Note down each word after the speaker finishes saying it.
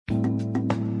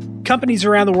companies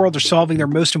around the world are solving their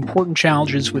most important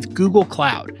challenges with Google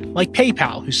Cloud, like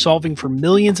PayPal, who's solving for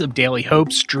millions of daily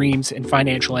hopes, dreams, and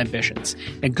financial ambitions.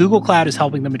 And Google Cloud is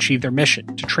helping them achieve their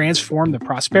mission to transform the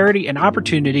prosperity and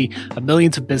opportunity of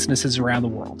millions of businesses around the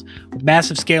world. With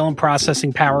massive scale and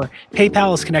processing power,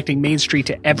 PayPal is connecting Main Street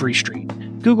to every street.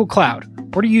 Google Cloud,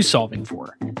 what are you solving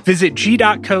for? Visit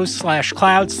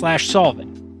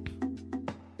g.co/cloud/solving.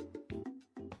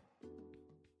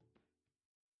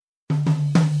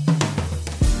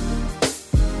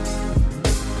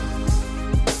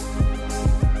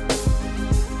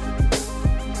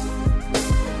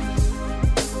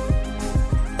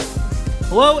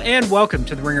 Hello and welcome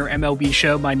to the Ringer MLB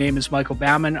show. My name is Michael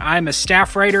Baumann. I'm a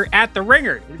staff writer at the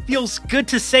Ringer. It feels good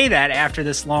to say that after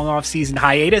this long off-season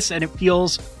hiatus, and it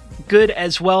feels good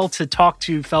as well to talk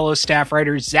to fellow staff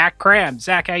writer Zach Kram.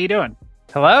 Zach, how you doing?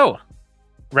 Hello.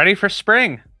 Ready for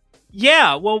spring?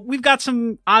 Yeah, well, we've got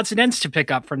some odds and ends to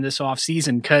pick up from this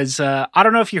offseason because I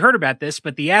don't know if you heard about this,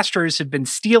 but the Astros have been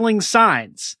stealing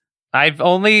signs. I've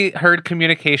only heard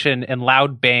communication in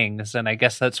loud bangs, and I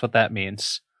guess that's what that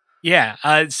means.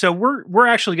 Yeah, so we're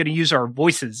actually going to use our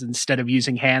voices instead of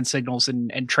using hand signals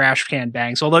and trash can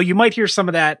bangs, although you might hear some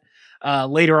of that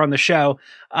later on the show.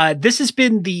 This has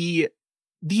been the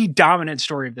dominant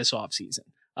story of this offseason.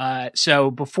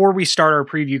 So before we start our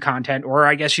preview content, or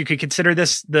I guess you could consider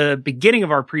this the beginning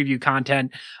of our preview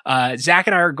content, Zach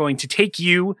and I are going to take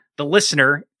you, the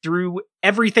listener, through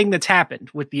everything that's happened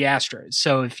with the Astros.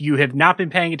 So if you have not been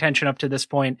paying attention up to this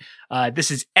point, this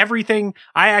is everything.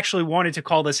 I actually wanted to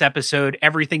call this episode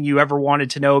Everything You Ever Wanted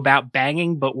to Know About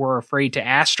Banging, but Were Afraid to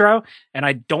Astro. And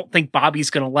I don't think Bobby's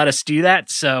going to let us do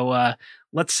that. So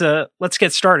let's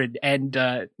get started and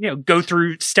go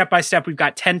through step by step. We've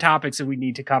got 10 topics that we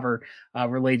need to cover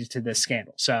related to this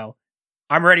scandal. So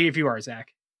I'm ready if you are, Zach.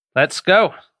 Let's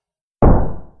go.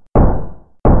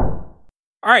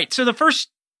 All right. So the first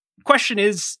question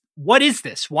is, what is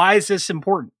this? Why is this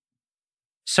important?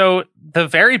 So the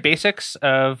very basics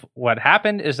of what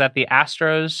happened is that the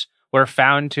Astros were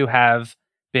found to have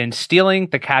been stealing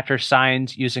the catcher's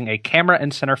signs using a camera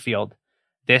in center field.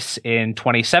 This in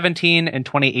 2017 and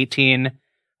 2018,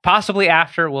 possibly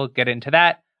after. We'll get into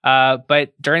that.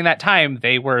 But during that time,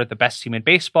 they were the best team in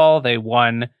baseball. They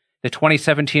won the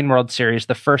 2017 World Series,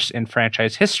 the first in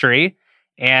franchise history,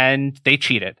 and they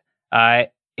cheated.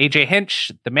 AJ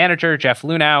Hinch, the manager, Jeff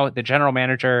Luhnow, the general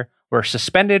manager, were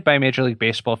suspended by Major League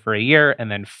Baseball for a year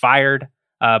and then fired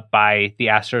by the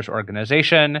Astros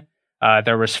organization.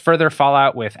 There was further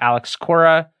fallout with Alex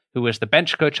Cora, who was the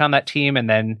bench coach on that team, and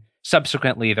then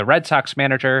subsequently the Red Sox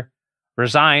manager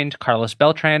resigned. Carlos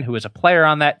Beltran, who was a player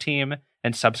on that team,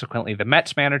 and subsequently the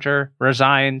Mets manager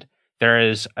resigned. There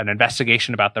is an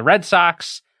investigation about the Red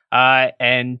Sox,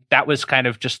 and that was kind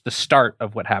of just the start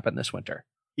of what happened this winter.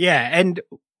 Yeah, and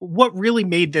what really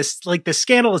made this, like the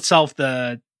scandal itself,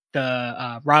 the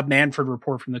Rob Manfred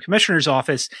report from the commissioner's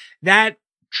office, that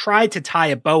tried to tie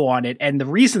a bow on it. And the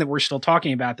reason that we're still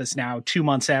talking about this now, 2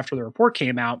 months after the report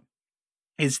came out,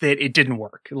 is that it didn't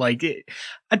work. A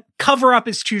cover up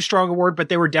is too strong a word, but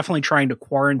they were definitely trying to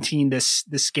quarantine this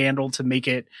scandal to make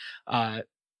it,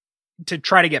 to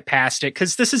try to get past it,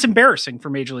 because this is embarrassing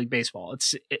for Major League Baseball.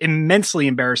 It's immensely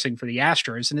embarrassing for the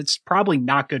Astros, and it's probably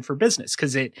not good for business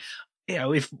because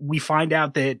if we find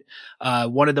out that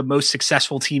one of the most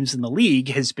successful teams in the league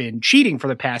has been cheating for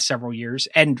the past several years,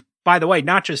 and by the way,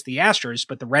 not just the Astros,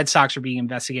 but the Red Sox are being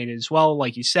investigated as well.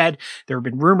 Like you said, there have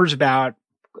been rumors about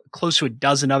close to a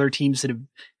dozen other teams that have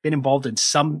been involved in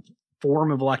some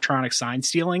form of electronic sign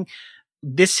stealing.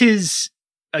 This is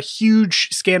a huge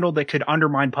scandal that could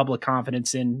undermine public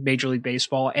confidence in Major League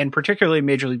Baseball, and particularly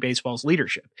Major League Baseball's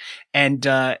leadership. And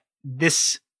the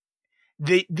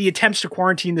attempts to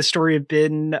quarantine this story have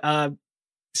been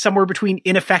somewhere between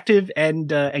ineffective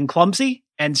and clumsy.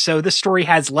 And so this story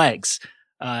has legs.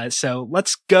 So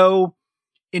let's go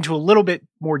into a little bit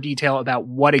more detail about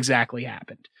what exactly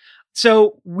happened.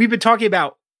 So we've been talking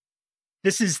about,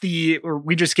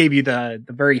 we just gave you the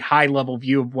very high level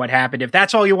view of what happened. If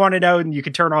that's all you want to know, then you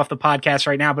can turn off the podcast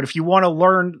right now. But if you want to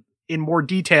learn in more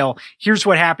detail, here's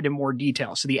what happened in more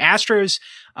detail. So the Astros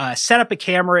set up a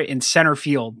camera in center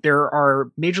field. There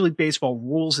are Major League Baseball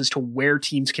rules as to where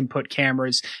teams can put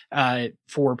cameras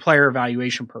for player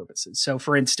evaluation purposes. So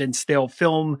for instance, they'll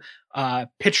film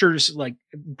pitchers, like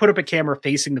put up a camera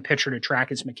facing the pitcher to track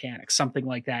his mechanics, something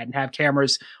like that, and have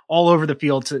cameras all over the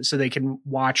field so they can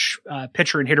watch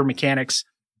pitcher and hitter mechanics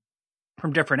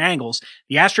from different angles.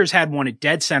 The Astros had one at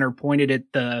dead center pointed at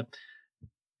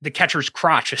the catcher's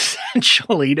crotch,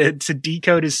 essentially, to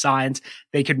decode his signs.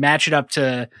 They could match it up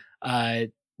to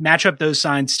match up those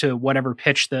signs to whatever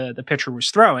pitch the pitcher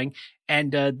was throwing.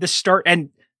 And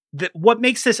what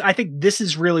makes this, I think this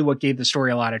is really what gave the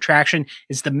story a lot of traction,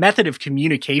 is the method of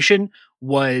communication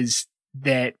was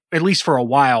that, at least for a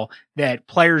while, that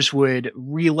players would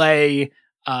relay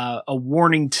a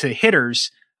warning to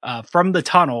hitters from the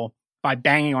tunnel by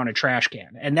banging on a trash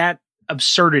can. And that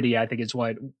absurdity, I think, is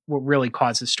what really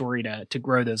caused the story to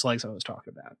grow those legs I was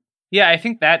talking about. Yeah, I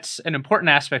think that's an important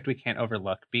aspect we can't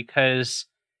overlook, because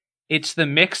it's the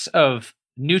mix of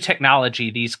new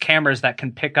technology, these cameras that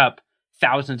can pick up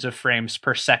thousands of frames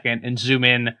per second and zoom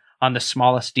in on the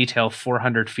smallest detail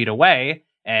 400 feet away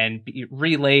and be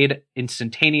relayed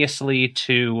instantaneously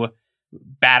to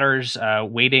batters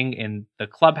waiting in the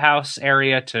clubhouse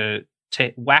area to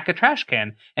whack a trash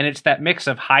can. And it's that mix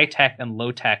of high tech and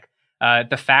low tech.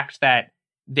 The fact that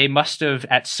they must have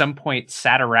at some point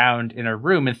sat around in a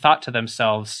room and thought to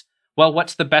themselves, well,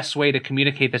 what's the best way to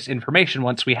communicate this information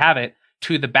once we have it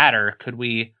to the batter? Could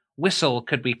we whistle?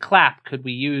 Could we clap? Could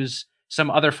we use some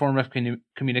other form of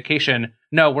communication?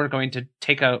 No, we're going to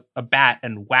take a bat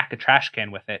and whack a trash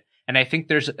can with it. And I think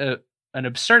there's an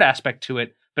absurd aspect to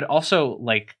it, but also,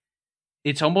 like,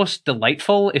 it's almost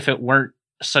delightful if it weren't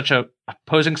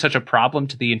posing such a problem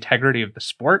to the integrity of the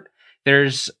sport.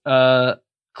 There's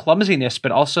clumsiness,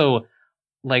 but also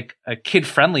like a kid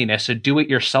friendliness, a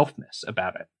do-it-yourselfness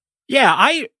about it. Yeah,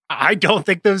 I don't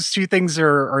think those two things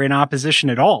are in opposition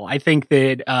at all. I think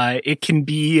that it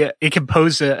can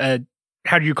pose a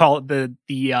how do you call it,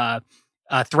 the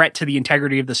threat to the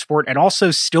integrity of the sport, and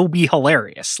also still be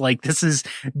hilarious. Like, this is,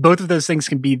 both of those things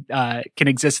can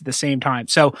exist at the same time.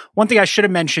 So one thing I should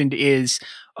have mentioned is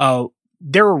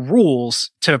there are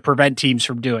rules to prevent teams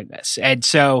from doing this, and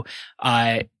so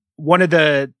one of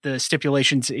the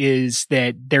stipulations is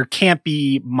that there can't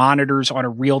be monitors on a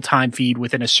real-time feed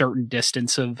within a certain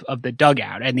distance of the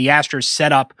dugout. And the Astros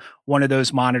set up one of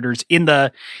those monitors in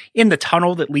the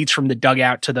tunnel that leads from the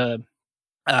dugout to the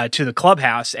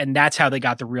clubhouse. And that's how they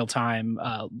got the real-time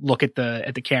look at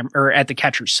the camera, or at the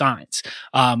catcher's signs.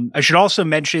 I should also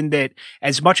mention that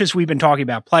as much as we've been talking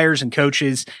about players and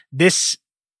coaches, this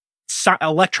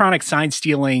electronic sign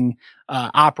stealing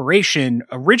operation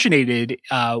originated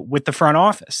with the front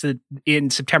office. In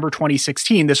September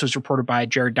 2016, this was reported by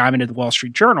Jared Diamond of the Wall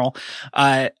Street Journal,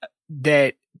 that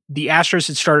the Astros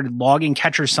had started logging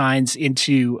catcher signs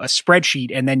into a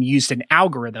spreadsheet and then used an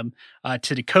algorithm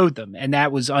to decode them. And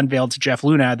that was unveiled to Jeff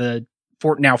Luna, the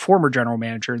now former general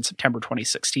manager, in September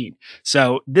 2016.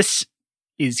 So this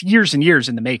is years and years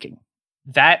in the making.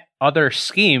 That other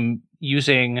scheme,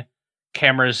 using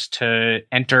cameras to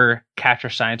enter catcher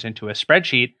signs into a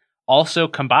spreadsheet, also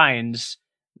combines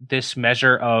this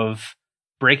measure of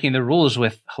breaking the rules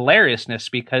with hilariousness,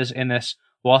 because in this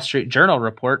Wall Street Journal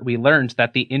report, we learned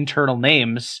that the internal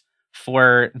names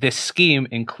for this scheme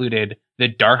included the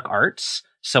dark arts.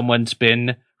 Someone's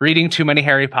been reading too many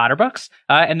Harry Potter books.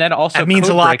 And then also, that means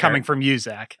a lot coming from you,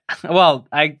 Zach. Well,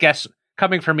 I guess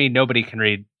coming from me, nobody can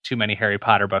read too many Harry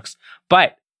Potter books,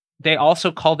 but they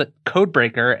also called it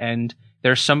Codebreaker, and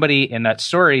there's somebody in that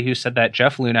story who said that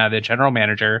Jeff Luna, the general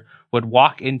manager, would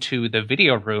walk into the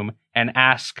video room and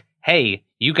ask, "Hey,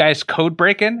 you guys code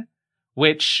breaking?"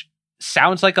 Which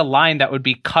sounds like a line that would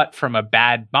be cut from a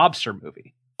bad mobster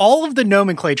movie. All of the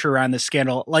nomenclature around this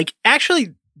scandal, like,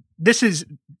 actually, this is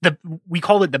we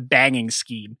call it the banging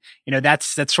scheme. You know,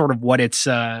 that's sort of what it's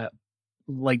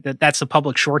like. That's the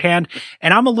public shorthand.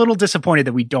 And I'm a little disappointed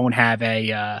that we don't have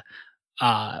a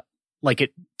like a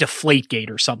Deflategate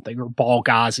or something, or Ball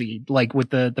Ghazi, like with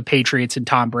the Patriots and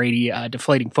Tom Brady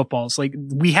deflating footballs. Like,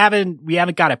 we haven't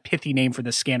got a pithy name for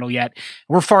this scandal yet.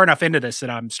 We're far enough into this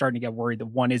that I'm starting to get worried that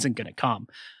one isn't going to come.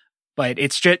 But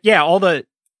it's just, yeah,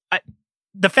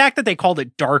 the fact that they called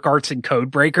it dark arts and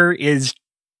Codebreaker is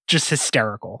just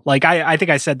hysterical. Like, I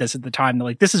think I said this at the time,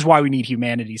 like, this is why we need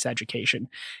humanities education,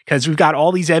 because we've got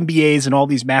all these MBAs and all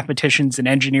these mathematicians and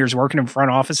engineers working in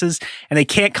front offices, and they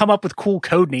can't come up with cool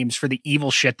code names for the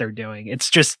evil shit they're doing. It's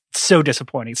just so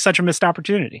disappointing. It's such a missed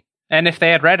opportunity. And if they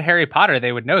had read Harry Potter,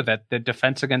 they would know that the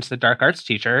defense against the dark arts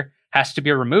teacher has to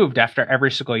be removed after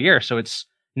every single year. So it's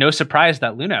no surprise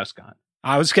that Luno's gone.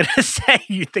 I was going to say,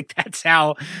 you think that's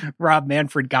how Rob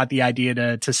Manfred got the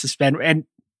idea to suspend, and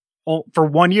for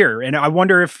 1 year. And I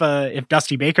wonder if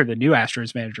Dusty Baker, the new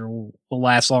Astros manager, will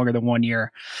last longer than 1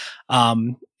 year,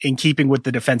 in keeping with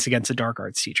the defense against the dark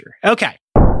arts teacher. Okay.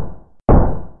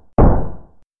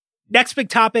 Next big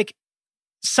topic.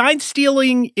 Sign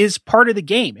stealing is part of the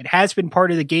game. It has been part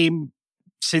of the game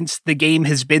since the game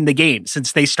has been the game,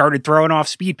 since they started throwing off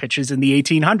speed pitches in the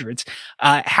 1800s.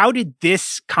 How did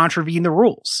this contravene the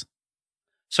rules?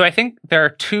 So I think there are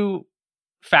two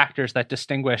factors that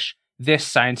distinguish this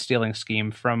sign stealing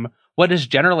scheme from what is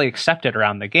generally accepted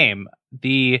around the game.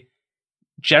 The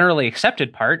generally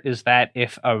accepted part is that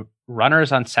if a runner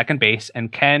is on second base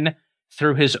and can,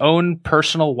 through his own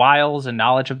personal wiles and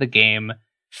knowledge of the game,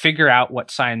 figure out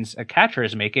what signs a catcher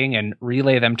is making and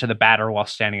relay them to the batter while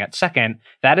standing at second,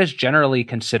 that is generally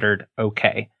considered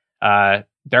okay.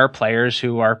 There are players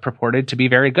who are purported to be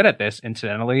very good at this.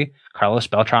 Incidentally, Carlos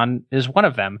Beltran is one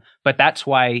of them. But that's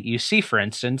why you see, for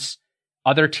instance,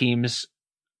 other teams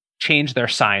change their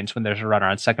signs when there's a runner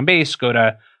on second base, go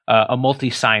to a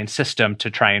multi-sign system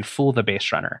to try and fool the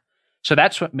base runner. So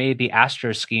that's what made the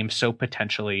Astros scheme so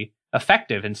potentially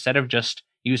effective. Instead of just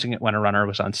using it when a runner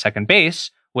was on second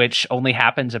base, which only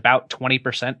happens about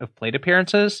 20% of plate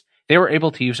appearances, they were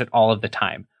able to use it all of the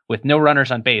time with no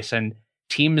runners on base. And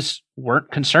teams weren't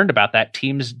concerned about that.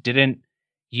 Teams didn't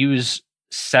use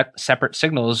separate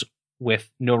signals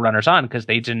with no runners on because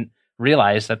they didn't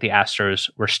realize that the Astros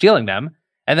were stealing them.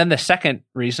 And then the second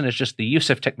reason is just the use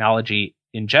of technology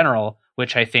in general,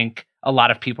 which I think a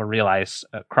lot of people realize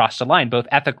crossed the line, both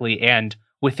ethically and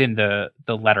within the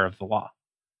letter of the law.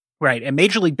 Right. And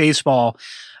Major League Baseball,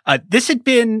 this had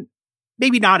been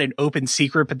maybe not an open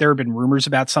secret, but there have been rumors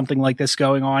about something like this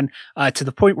going on to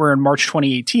the point where in March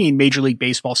 2018, Major League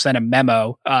Baseball sent a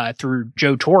memo through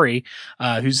Joe Torre,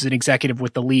 who's an executive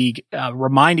with the league,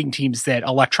 reminding teams that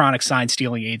electronic sign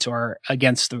stealing aids are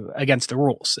against the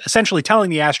rules, essentially telling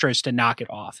the Astros to knock it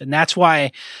off. And that's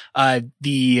why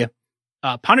the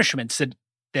punishments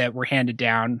that were handed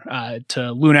down to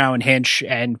Lunau and Hinch,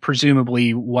 and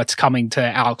presumably what's coming to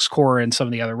Alex Cora and some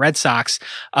of the other Red Sox,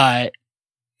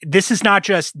 this is not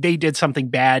just they did something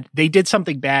bad. They did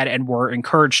something bad and were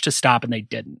encouraged to stop, and they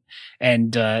didn't.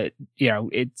 And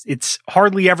it's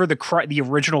hardly ever the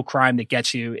original crime that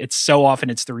gets you. It's so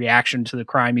often it's the reaction to the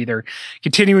crime, either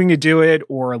continuing to do it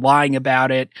or lying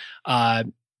about it.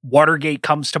 Watergate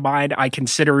comes to mind. I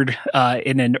considered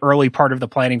in an early part of the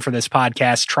planning for this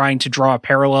podcast trying to draw a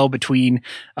parallel between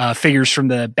figures from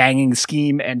the banging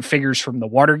scheme and figures from the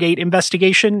Watergate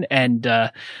investigation, and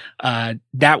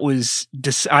that was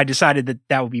I decided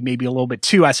that would be maybe a little bit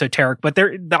too esoteric. But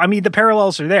the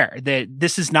parallels are there. That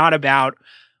this is not about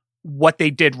what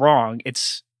they did wrong.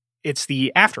 It's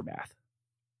the aftermath.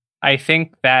 I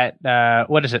think that,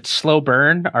 Slow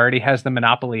Burn already has the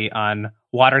monopoly on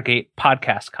Watergate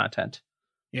podcast content.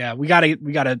 Yeah, we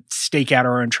gotta stake out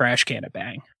our own trash can at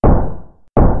Bang.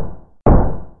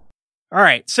 All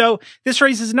right, so this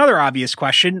raises another obvious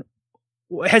question.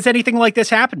 Has anything like this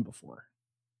happened before?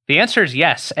 The answer is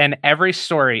yes, and every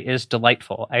story is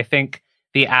delightful. I think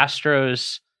the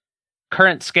Astros'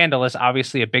 current scandal is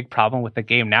obviously a big problem with the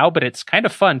game now, but it's kind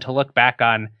of fun to look back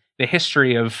on the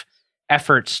history of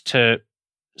efforts to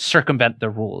circumvent the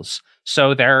rules.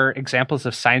 So there are examples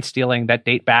of sign stealing that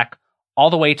date back all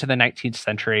the way to the 19th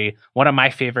century. One of my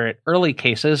favorite early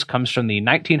cases comes from the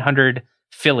 1900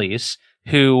 Phillies,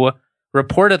 who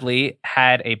reportedly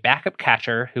had a backup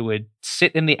catcher who would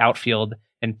sit in the outfield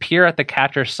and peer at the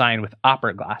catcher's sign with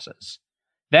opera glasses.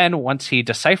 Then, once he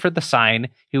deciphered the sign,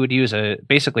 he would use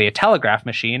basically a telegraph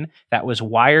machine that was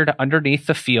wired underneath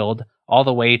the field all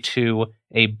the way to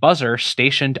a buzzer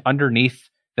stationed underneath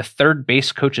the third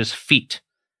base coach's feet.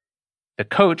 The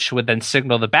coach would then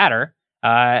signal the batter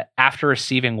after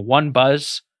receiving one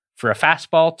buzz for a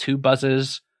fastball, two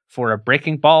buzzes for a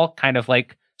breaking ball, kind of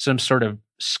like some sort of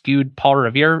skewed Paul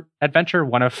Revere adventure,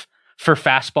 one for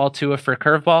fastball, two for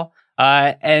curveball.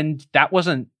 And that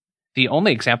wasn't the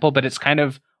only example, but it's kind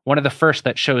of one of the first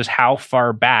that shows how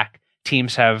far back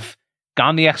teams have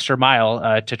gone the extra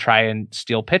mile to try and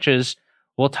steal pitches.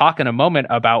 We'll talk in a moment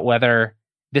about whether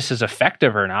this is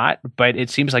effective or not, but it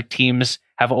seems like teams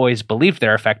have always believed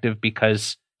they're effective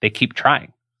because they keep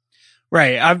trying.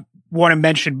 Right. I want to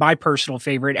mention my personal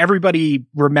favorite. Everybody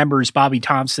remembers Bobby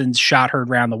Thompson's shot heard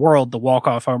around the world, the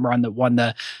walk-off home run that won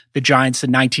the Giants the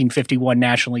 1951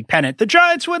 National League pennant. The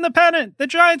Giants win the pennant! The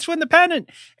Giants win the pennant!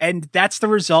 And that's the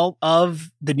result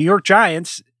of the New York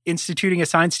Giants instituting a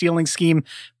sign stealing scheme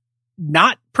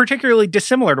not particularly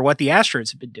dissimilar to what the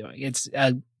Astros have been doing. It's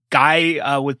a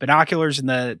guy with binoculars in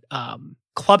the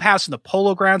clubhouse in the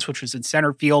Polo Grounds, which was in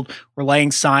center field,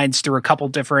 relaying signs through a couple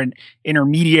different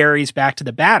intermediaries back to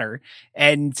the batter.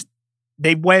 And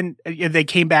they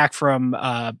came back from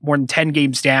more than 10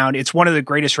 games down. It's one of the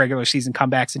greatest regular season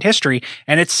comebacks in history.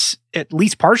 And it's at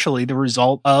least partially the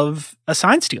result of a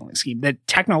sign stealing scheme that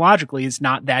technologically is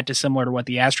not that dissimilar to what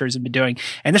the Astros have been doing.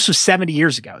 And this was 70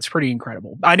 years ago. It's pretty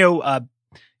incredible. I know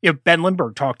Ben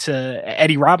Lindbergh talked to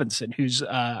Eddie Robinson, who's,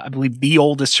 I believe, the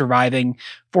oldest surviving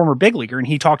former big leaguer. And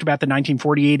he talked about the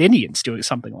 1948 Indians doing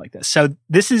something like this. So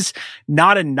this is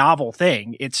not a novel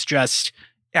thing. It's just,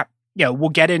 we'll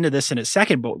get into this in a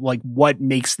second, but like what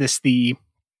makes this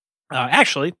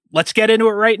actually, let's get into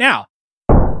it right now.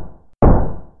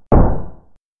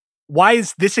 Why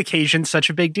is this occasion such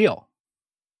a big deal?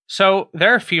 So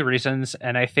there are a few reasons,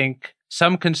 and I think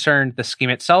some concern the scheme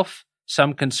itself,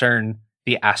 some concern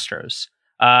the Astros.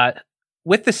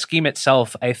 With the scheme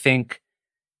itself, I think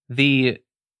the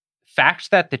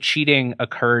fact that the cheating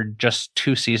occurred just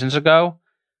 2 seasons ago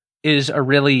is a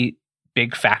really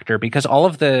big factor because all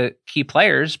of the key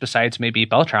players, besides maybe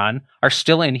Beltran, are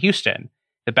still in Houston.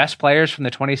 The best players from the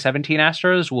 2017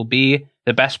 Astros will be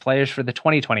the best players for the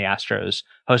 2020 Astros.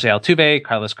 Jose Altuve,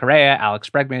 Carlos Correa, Alex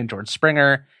Bregman, George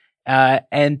Springer.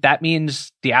 And that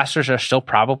means the Astros are still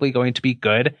probably going to be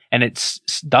good. And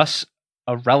it's thus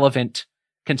a relevant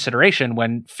consideration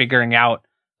when figuring out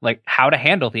like how to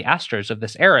handle the Astros of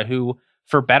this era, who,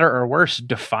 for better or worse,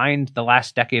 defined the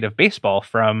last decade of baseball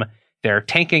from their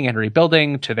tanking and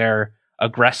rebuilding to their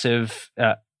aggressive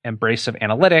embrace of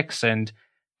analytics and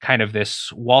kind of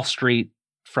this Wall Street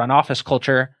front office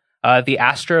culture. The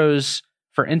Astros,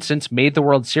 for instance, made the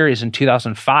World Series in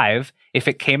 2005. If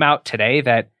it came out today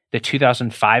that the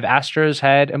 2005 Astros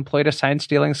had employed a sign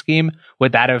stealing scheme,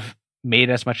 would that have made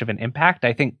as much of an impact?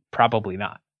 I think probably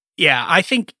not. Yeah, I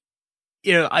think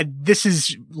this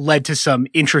has led to some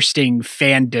interesting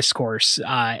fan discourse,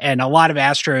 and a lot of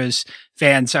Astros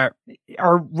fans are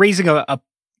raising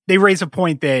they raise a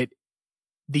point that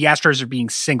the Astros are being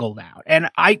singled out, and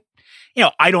I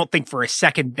don't think for a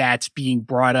second that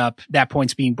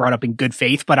point's being brought up in good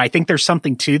faith, but I think there's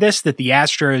something to this, that the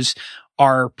Astros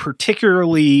are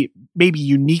particularly, maybe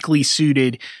uniquely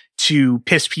suited to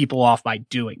piss people off by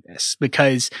doing this,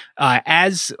 because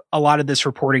as a lot of this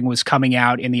reporting was coming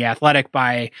out in The Athletic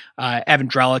by Evan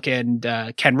Drellick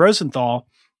and Ken Rosenthal,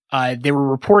 they were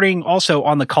reporting also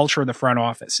on the culture of the front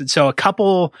office. And so a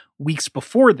couple weeks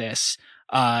before this,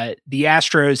 the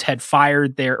Astros had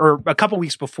fired a couple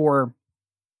weeks before,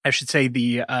 I should say,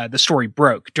 the story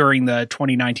broke during the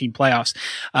 2019 playoffs,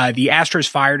 the Astros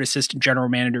fired assistant general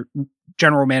manager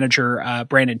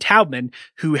Brandon Taubman,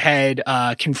 who had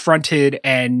confronted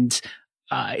and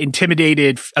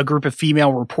intimidated a group of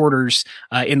female reporters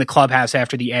in the clubhouse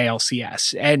after the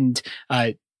ALCS. And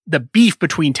the beef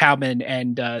between Taubman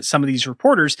and some of these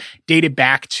reporters dated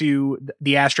back to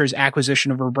the Astros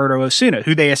acquisition of Roberto Osuna,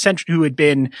 who had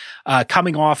been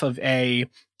coming off of a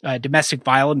domestic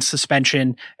violence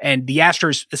suspension, and the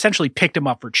Astros essentially picked him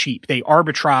up for cheap. They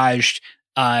arbitraged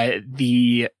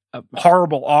the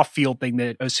horrible off-field thing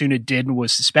that Osuna did and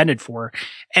was suspended for.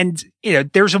 And,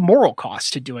 there's a moral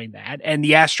cost to doing that. And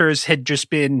the Astros had just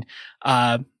been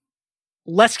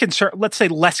less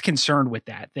concerned with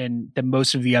that than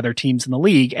most of the other teams in the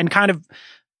league, and kind of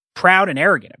proud and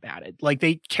arrogant about it. Like,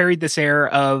 they carried this air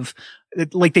of,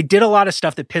 like, they did a lot of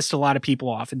stuff that pissed a lot of people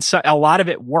off, and so a lot of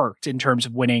it worked in terms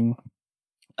of winning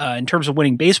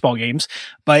baseball games,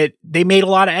 but they made a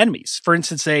lot of enemies. For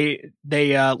instance, they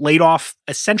laid off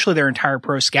essentially their entire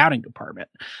pro scouting department,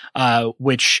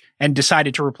 and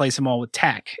decided to replace them all with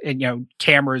tech and,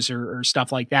 cameras or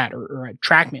stuff like that, or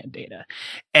TrackMan data.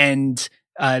 And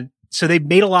so they've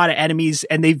made a lot of enemies,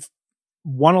 and they've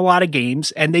won a lot of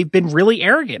games, and they've been really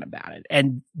arrogant about it.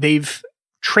 And they've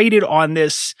traded on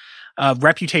this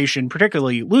reputation,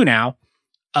 particularly Luhnow,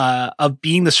 of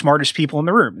being the smartest people in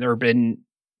the room. There have been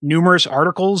numerous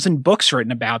articles and books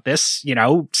written about this.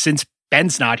 Since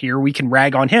Ben's not here, we can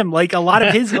rag on him. Like, a lot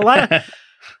of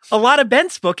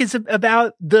Ben's book is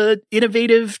about the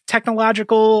innovative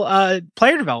technological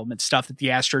player development stuff that the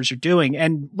Astros are doing,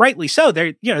 and rightly so.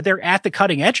 They're at the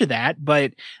cutting edge of that,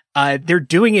 but they're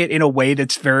doing it in a way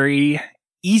that's very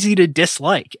easy to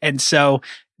dislike. And so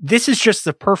this is just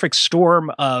the perfect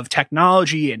storm of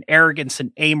technology and arrogance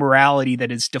and amorality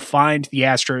that has defined the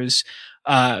Astros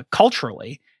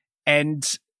culturally. And,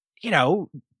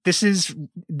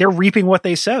 they're reaping what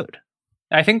they sowed.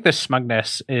 I think the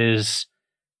smugness is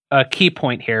a key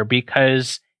point here,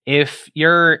 because if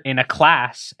you're in a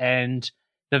class and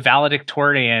the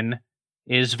valedictorian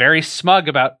is very smug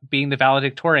about being the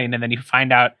valedictorian, and then you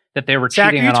find out that they were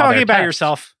Zach, cheating on all their Zach, are you talking about tests.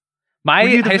 Yourself? My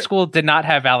high school did not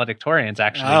have valedictorians,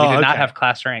 actually. We did not have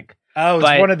class rank. Oh,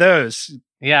 it's one of those.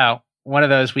 Yeah, one of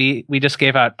those. We just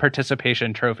gave out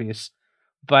participation trophies.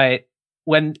 But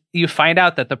when you find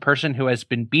out that the person who has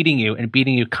been beating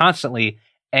you constantly,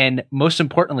 and most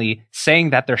importantly, saying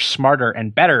that they're smarter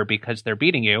and better because they're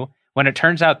beating you, when it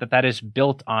turns out that is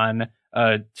built on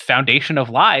a foundation of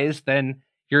lies, then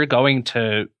you're going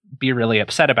to be really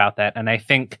upset about that. And I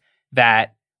think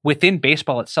that within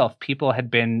baseball itself, people had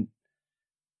been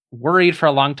worried for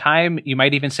a long time. You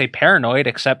might even say paranoid,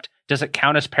 except does it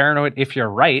count as paranoid if you're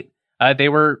right? They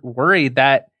were worried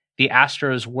that the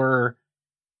Astros were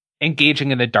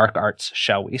engaging in the dark arts,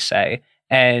 shall we say.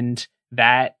 And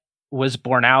that was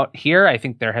borne out here. I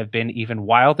think there have been even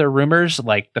wilder rumors,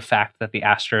 like the fact that the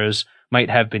Astros might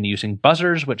have been using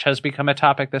buzzers, which has become a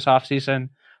topic this offseason.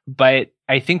 But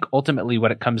I think ultimately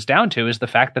what it comes down to is the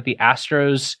fact that the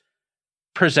Astros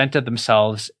presented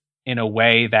themselves in a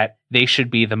way that they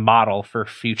should be the model for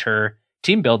future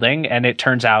team building. And it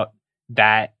turns out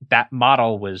that that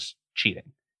model was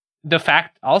cheating. The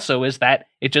fact also is that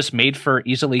it just made for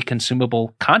easily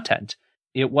consumable content.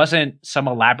 It wasn't some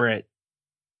elaborate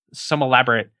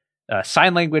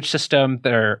sign language system.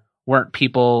 There weren't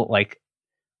people like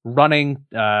running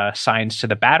signs to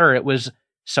the batter. It was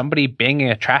somebody banging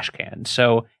a trash can.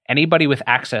 So anybody with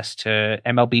access to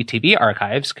MLB TV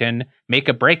archives can make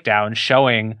a breakdown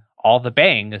showing all the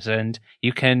bangs, and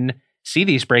you can see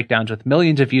these breakdowns with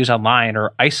millions of views online,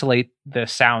 or isolate the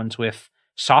sounds with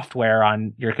software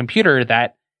on your computer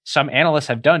that some analysts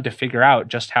have done to figure out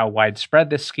just how widespread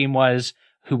this scheme was,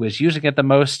 who was using it the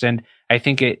most. And I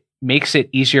think it makes it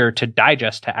easier to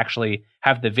digest to actually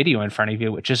have the video in front of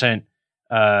you, which isn't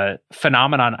a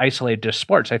phenomenon isolated to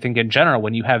sports. I think in general,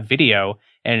 when you have video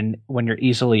and when you're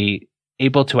easily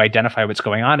able to identify what's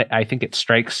going on, I think it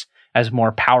strikes as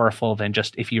more powerful than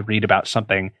just if you read about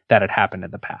something that had happened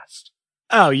in the past.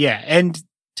 Oh, yeah. And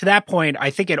to that point, I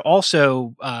think it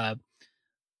also,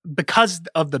 because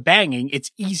of the banging,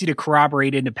 it's easy to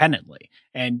corroborate independently.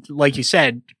 And like you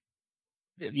said,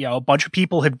 a bunch of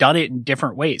people have done it in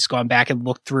different ways, gone back and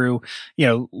looked through,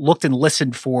 looked and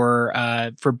listened for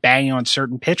banging on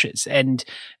certain pitches. And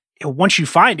once you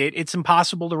find it, it's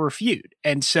impossible to refute.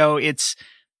 And so it's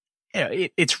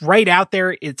right out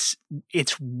there. It's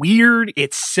weird.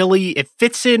 It's silly. It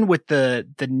fits in with the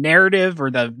narrative or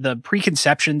the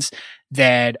preconceptions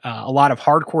that a lot of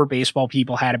hardcore baseball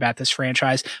people had about this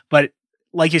franchise. But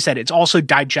like you said, it's also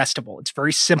digestible. It's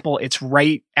very simple. It's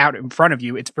right out in front of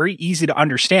you. It's very easy to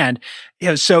understand.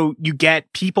 So you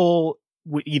get people,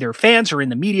 either fans or in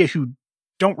the media, who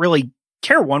don't really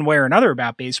care one way or another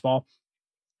about baseball,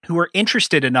 who are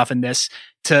interested enough in this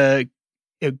to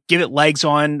give it legs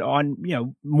on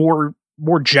more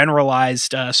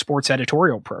generalized sports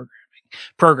editorial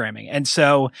programming. And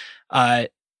so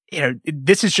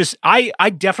this is just, I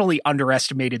definitely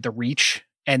underestimated the reach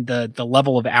and the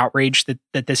level of outrage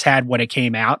that this had when it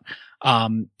came out.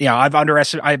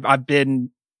 I've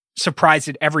been surprised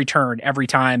at every turn, every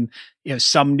time,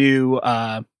 some new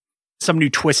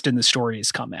twist in the story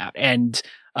has come out. And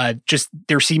just,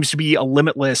 there seems to be a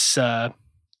limitless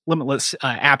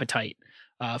appetite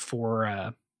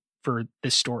for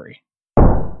this story.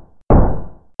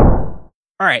 All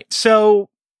right. So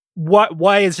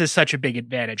why is this such a big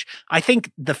advantage? I think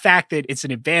the fact that it's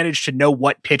an advantage to know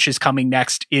what pitch is coming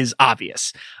next is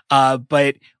obvious.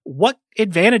 But what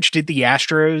advantage did the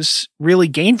Astros really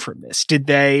gain from this?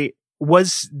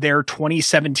 Was their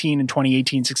 2017 and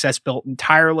 2018 success built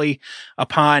entirely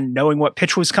upon knowing what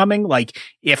pitch was coming? Like,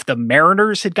 if the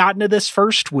Mariners had gotten to this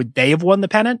first, would they have won the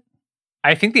pennant?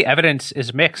 I think the evidence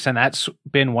is mixed, and that's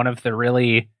been one of the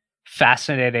really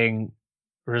fascinating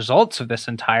results of this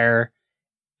entire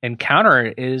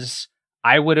encounter. Is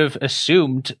I would have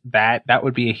assumed that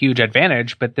would be a huge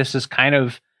advantage, but this is kind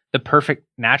of the perfect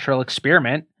natural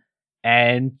experiment,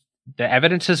 and the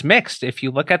evidence is mixed. If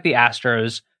you look at the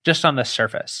Astros just on the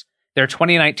surface, their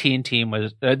 2019 team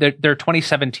was their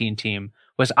 2017 team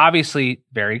was obviously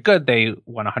very good. They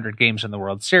won 100 games in the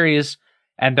World Series,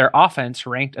 and their offense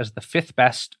ranked as the 5th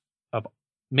best of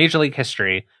Major League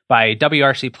history by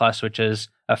WRC Plus, which is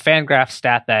a Fangraph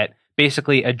stat that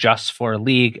basically adjusts for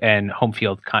league and home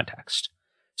field context.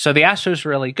 So the Astros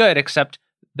were really good, except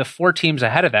the 4 teams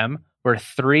ahead of them were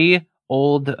 3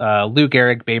 old Lou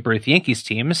Gehrig, Babe Ruth Yankees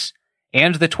teams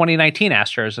and the 2019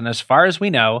 Astros. And as far as we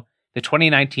know, the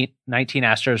 2019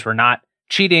 Astros were not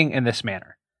cheating in this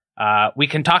manner. We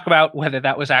can talk about whether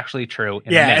that was actually true.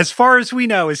 Yeah, as far as we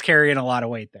know, is carrying a lot of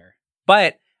weight there.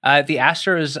 But the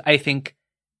Astros, I think,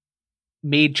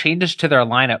 made changes to their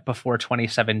lineup before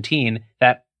 2017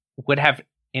 that would have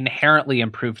inherently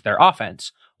improved their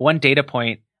offense. One data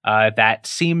point that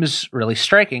seems really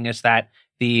striking is that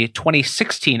the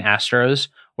 2016 Astros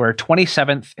were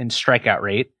 27th in strikeout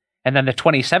rate, and then the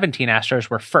 2017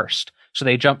 Astros were first. So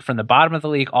they jumped from the bottom of the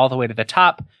league all the way to the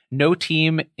top. No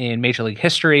team in Major League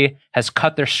history has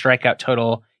cut their strikeout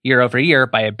total year over year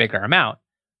by a bigger amount.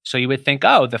 So you would think,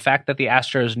 the fact that the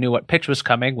Astros knew what pitch was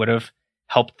coming would have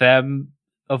helped them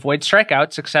avoid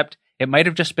strikeouts, except it might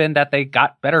have just been that they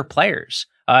got better players.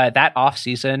 That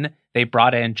offseason, they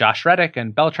brought in Josh Reddick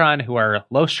and Beltran, who are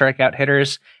low strikeout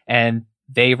hitters, and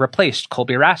they replaced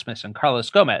Colby Rasmus and Carlos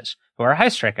Gomez, who are high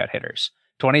strikeout hitters.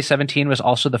 2017 was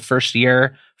also the first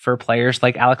year for players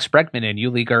like Alex Bregman and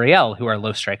Yuli Gurriel, who are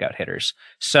low strikeout hitters.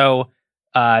 So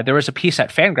there was a piece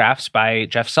at Fangraphs by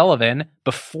Jeff Sullivan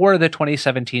before the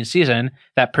 2017 season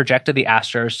that projected the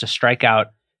Astros to strike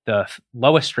out the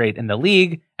lowest rate in the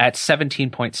league at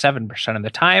 17.7% of the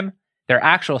time. Their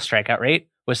actual strikeout rate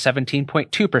was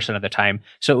 17.2% of the time.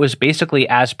 So it was basically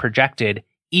as projected,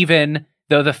 even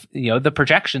though the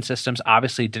projection systems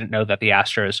obviously didn't know that the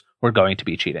Astros were going to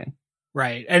be cheating.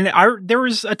 Right. And there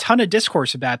was a ton of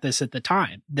discourse about this at the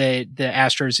time. The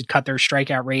Astros had cut their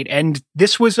strikeout rate, and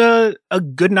this was a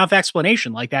good enough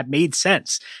explanation. Like, that made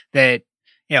sense that,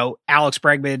 Alex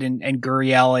Bregman and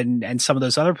Gurriel and some of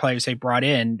those other players they brought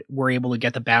in were able to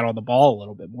get the bat on the ball a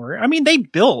little bit more. I mean, they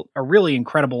built a really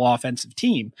incredible offensive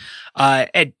team.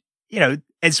 And,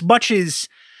 as much as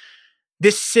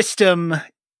this system,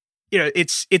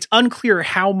 it's unclear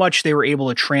how much they were able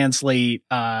to translate,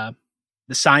 the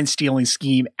sign stealing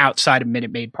scheme outside of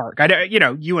Minute Maid Park.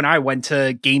 You and I went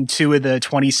to Game 2 of the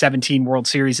 2017 World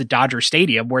Series at Dodger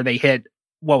Stadium, where they hit,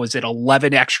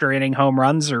 11 extra inning home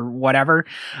runs or whatever.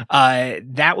 They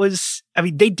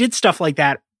did stuff like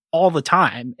that all the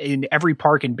time in every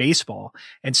park in baseball,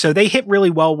 and so they hit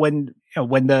really well when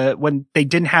they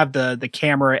didn't have the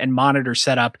camera and monitor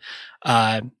set up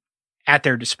at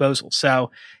their disposal. So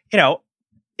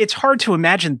it's hard to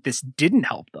imagine this didn't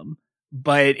help them.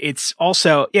 But it's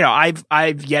also,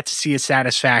 I've yet to see a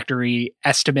satisfactory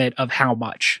estimate of how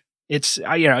much. It's,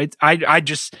 I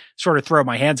just sort of throw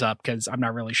my hands up because I'm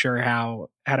not really sure how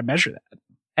to measure that.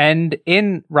 And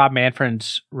in Rob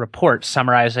Manfred's report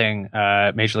summarizing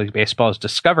Major League Baseball's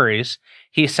discoveries,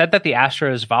 he said that the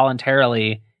Astros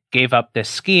voluntarily gave up this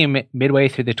scheme midway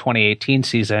through the 2018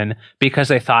 season because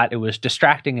they thought it was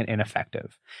distracting and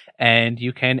ineffective. And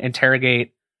you can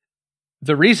interrogate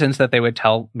the reasons that they would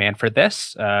tell Manfred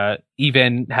this,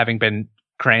 even having been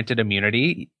granted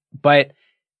immunity. But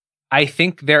I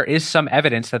think there is some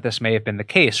evidence that this may have been the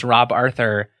case. Rob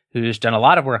Arthur, who's done a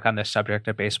lot of work on this subject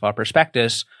at Baseball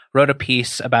Prospectus, wrote a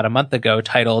piece about a month ago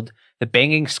titled "The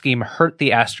Banging Scheme Hurt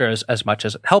the Astros as Much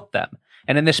as It Helped Them."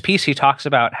 And in this piece, he talks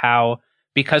about how,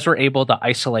 because we're able to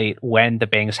isolate when the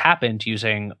bangs happened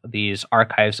using these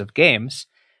archives of games,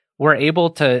 we're able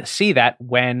to see that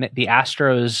when the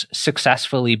Astros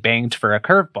successfully banged for a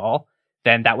curveball,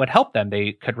 then that would help them.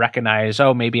 They could recognize,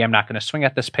 maybe I'm not going to swing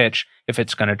at this pitch if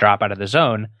it's going to drop out of the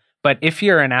zone. But if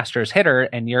you're an Astros hitter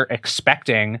and you're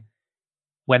expecting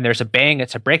when there's a bang,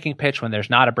 it's a breaking pitch. When there's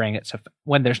not a bang, it's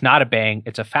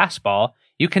a fastball.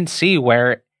 You can see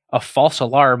where a false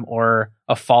alarm or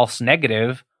a false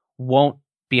negative won't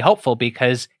be helpful,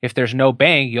 because if there's no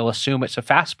bang, you'll assume it's a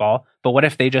fastball. But what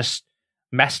if they just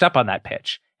messed up on that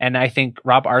pitch? And I think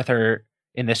Rob Arthur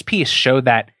in this piece showed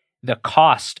that the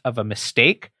cost of a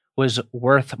mistake was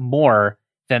worth more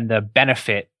than the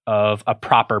benefit of a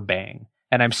proper bang.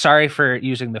 And I'm sorry for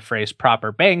using the phrase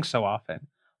proper bang so often,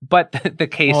 but the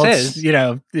case is,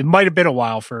 it might have been a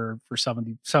while for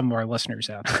some of our listeners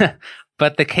out there.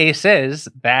 But the case is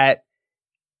that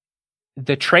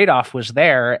the trade-off was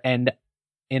there, and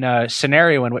in a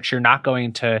scenario in which you're not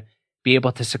going to be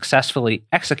able to successfully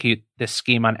execute this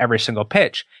scheme on every single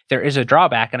pitch, there is a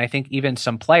drawback. And I think even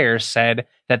some players said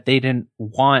that they didn't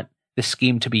want the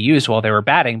scheme to be used while they were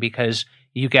batting, because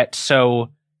you get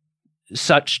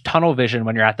such tunnel vision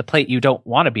when you're at the plate. You don't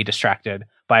want to be distracted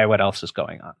by what else is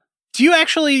going on. Do you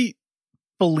actually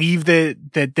believe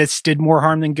that this did more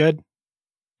harm than good?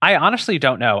 I honestly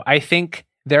don't know. I think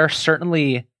there are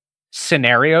certainly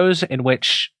scenarios in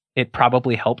which it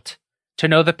probably helped to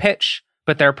know the pitch,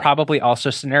 but there are probably also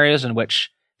scenarios in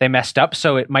which they messed up,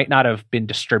 so it might not have been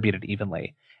distributed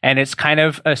evenly. And it's kind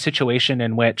of a situation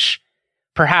in which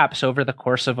perhaps over the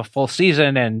course of a full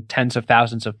season and tens of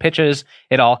thousands of pitches,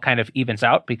 it all kind of evens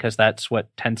out, because that's what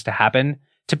tends to happen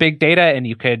to big data. And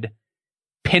you could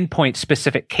pinpoint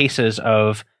specific cases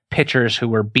of pitchers who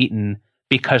were beaten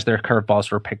because their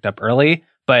curveballs were picked up early.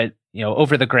 But,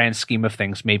 over the grand scheme of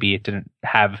things, maybe it didn't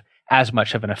have as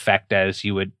much of an effect as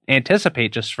you would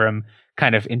anticipate just from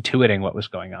kind of intuiting what was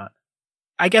going on.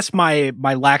 I guess my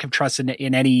lack of trust in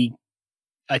any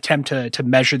attempt to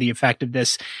measure the effect of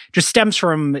this just stems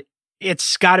from,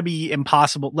 it's got to be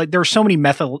impossible. Like, there are so many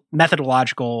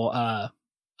methodological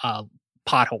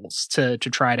potholes to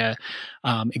try to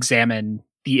examine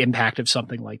the impact of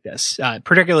something like this,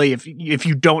 particularly if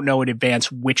you don't know in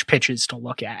advance which pitches to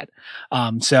look at.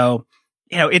 So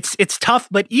it's tough,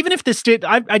 but even if this did,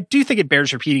 I do think it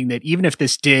bears repeating that even if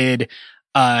this did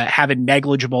have a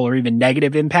negligible or even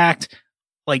negative impact,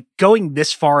 like going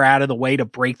this far out of the way to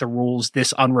break the rules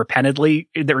this unrepentantly,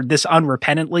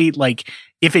 like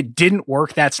if it didn't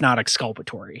work, that's not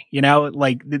exculpatory,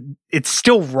 like it's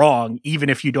still wrong, even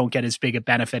if you don't get as big a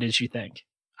benefit as you think.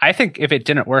 I think if it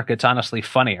didn't work, it's honestly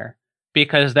funnier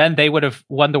because then they would have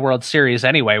won the World Series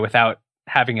anyway without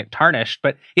having it tarnished.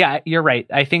 But yeah, you're right.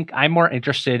 I think I'm more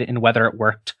interested in whether it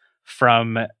worked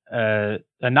from a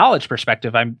knowledge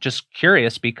perspective. I'm just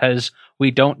curious because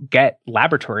we don't get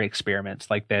laboratory experiments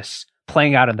like this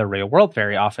playing out in the real world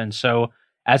very often. So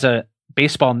as a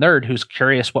baseball nerd who's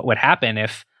curious what would happen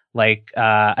if,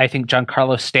 I think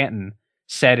Giancarlo Stanton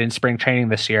said in spring training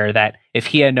this year that if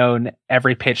he had known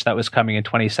every pitch that was coming in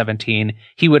 2017,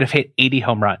 he would have hit 80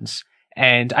 home runs.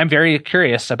 And I'm very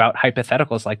curious about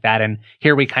hypotheticals like that. And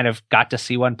here we kind of got to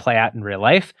see one play out in real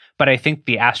life. But I think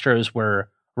the Astros were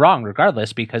wrong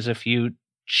regardless, because if you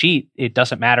cheat, it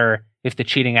doesn't matter if the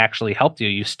cheating actually helped you.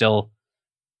 You still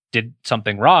did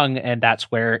something wrong. And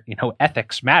that's where,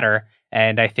 ethics matter.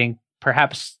 And I think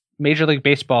perhaps Major League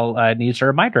Baseball needs a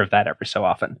reminder of that every so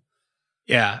often.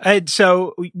 Yeah.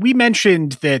 So we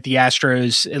mentioned that the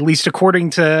Astros, at least according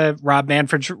to Rob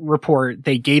Manfred's report,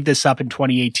 they gave this up in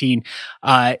 2018.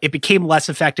 It became less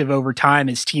effective over time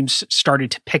as teams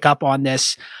started to pick up on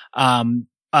this.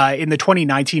 In the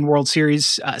 2019 World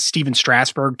Series, Steven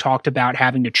Strasburg talked about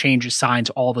having to change his signs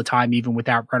all the time, even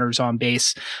without runners on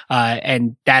base.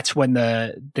 And that's when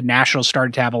the Nationals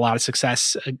started to have a lot of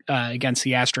success against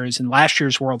the Astros in last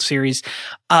year's World Series.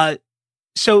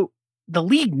 So the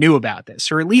league knew about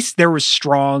this, or at least there was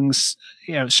strong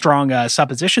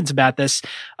suppositions about this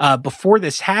before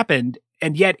this happened.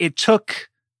 And yet it took,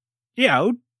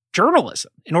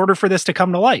 journalism in order for this to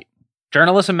come to light.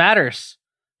 Journalism matters.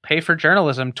 Pay for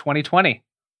journalism 2020.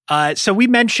 So we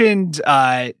mentioned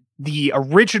the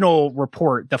original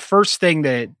report. The first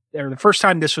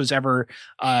time this was ever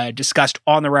discussed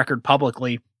on the record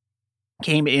publicly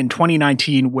came in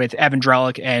 2019 with Evan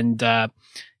Drellick and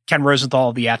Ken Rosenthal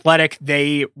of The Athletic.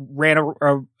 They ran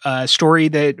a story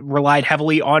that relied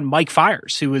heavily on Mike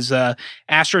Fiers, who was a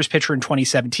Astros pitcher in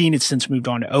 2017. It's since moved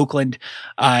on to Oakland.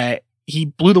 He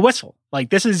blew the whistle. Like,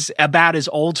 this is about as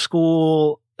old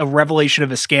school a revelation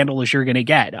of a scandal as you're going to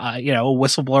get. A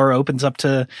whistleblower opens up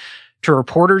to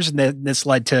reporters, and this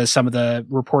led to some of the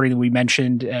reporting that we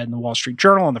mentioned in the Wall Street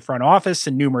Journal and the front office,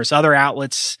 and numerous other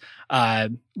outlets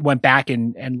went back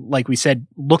and like we said,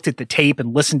 looked at the tape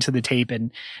and listened to the tape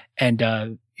and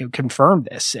confirmed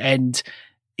this. And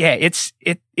yeah,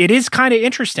 it is kind of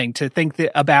interesting to think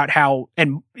about how,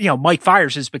 and Mike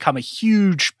Fiers has become a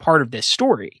huge part of this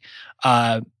story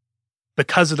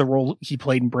because of the role he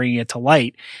played in bringing it to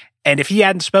light. And if he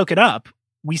hadn't spoken up,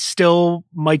 we still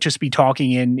might just be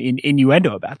talking in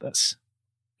innuendo about this.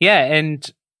 Yeah, and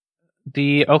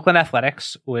the Oakland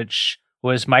Athletics, which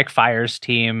was Mike Fiers'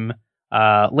 team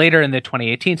later in the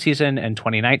 2018 season and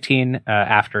 2019,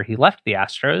 after he left the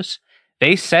Astros,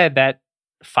 they said that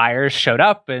Fiers showed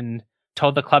up and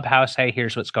told the clubhouse, hey,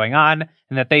 here's what's going on,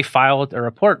 and that they filed a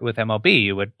report with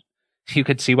MLB. You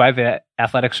could see why the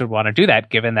Athletics would want to do that,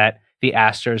 given that the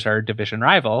Astros are a division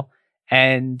rival.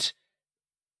 And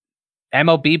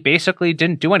MLB basically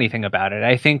didn't do anything about it.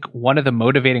 I think one of the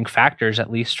motivating factors,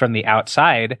 at least from the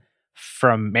outside,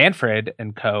 from Manfred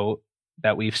and co,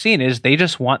 that we've seen is they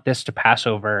just want this to pass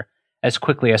over as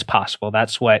quickly as possible.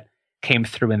 That's what came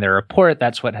through in their report.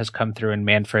 That's what has come through in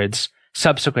Manfred's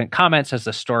subsequent comments as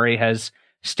the story has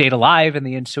stayed alive in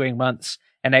the ensuing months.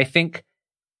 And I think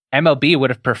MLB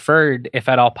would have preferred, if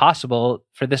at all possible,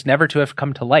 for this never to have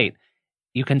come to light.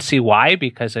 You can see why,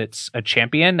 because it's a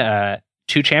champion,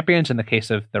 two champions in the case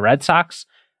of the Red Sox,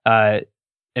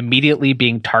 immediately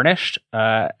being tarnished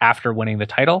after winning the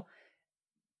title.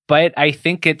 But I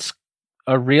think it's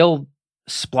a real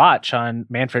splotch on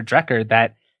Manfred's record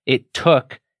that it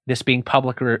took this being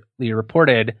publicly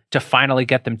reported to finally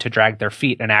get them to drag their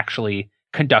feet and actually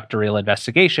conduct a real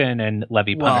investigation and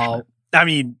levy punishment. I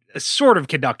mean, sort of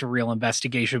conduct a real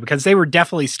investigation, because they were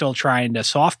definitely still trying to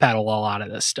soft pedal a lot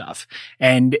of this stuff.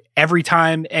 And every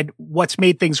time, and what's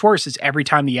made things worse is every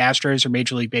time the Astros or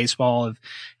Major League Baseball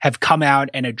have come out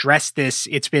and addressed this,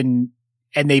 it's been,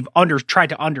 and they've tried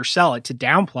to undersell it, to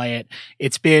downplay it,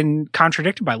 it's been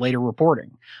contradicted by later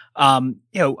reporting. I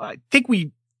think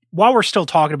while we're still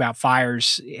talking about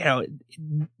Fiers,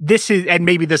 this is, and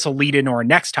maybe this will lead into our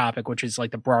next topic, which is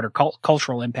like the broader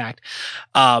cultural impact.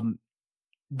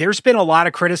 There's been a lot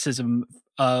of criticism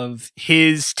of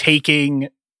his taking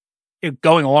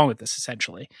going along with this,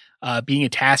 essentially, being a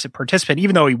tacit participant,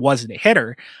 even though he wasn't a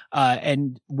hitter,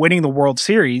 and winning the World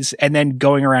Series, and then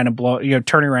going around and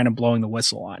turning around and blowing the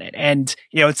whistle on it. And,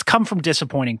 it's come from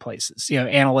disappointing places.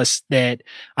 Analysts that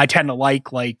I tend to like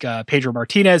Pedro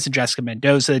Martinez and Jessica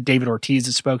Mendoza, David Ortiz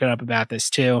has spoken up about this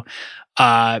too.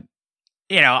 I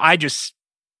just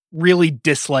really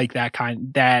dislike that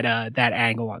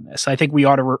angle on this. I think we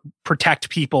ought to protect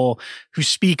people who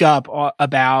speak up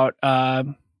about,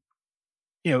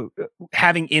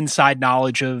 having inside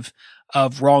knowledge of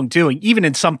wrongdoing, even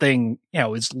in something,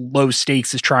 as low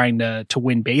stakes as trying to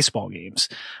win baseball games.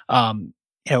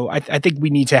 I think we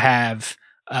need to have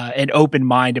an open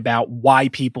mind about why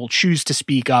people choose to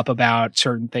speak up about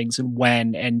certain things and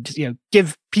when, and,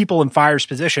 give people in Fire's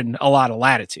position a lot of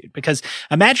latitude. Because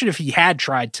imagine if he had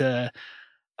tried to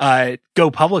go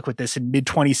public with this in mid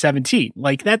 2017,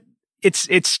 like that, it's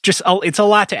a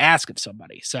lot to ask of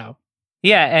somebody. So.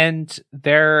 Yeah, and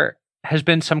there has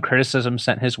been some criticism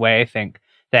sent his way, I think,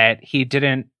 that he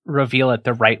didn't reveal it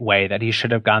the right way, that he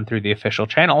should have gone through the official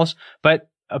channels.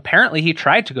 But apparently he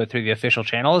tried to go through the official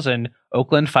channels, and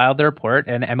Oakland filed the report,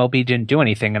 and MLB didn't do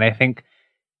anything. And I think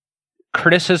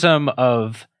criticism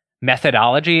of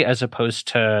methodology as opposed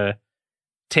to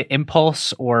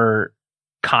impulse or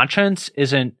conscience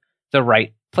isn't the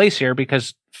right place here,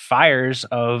 because Fires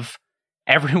of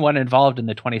everyone involved in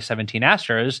the 2017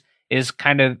 Astros is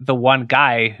kind of the one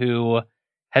guy who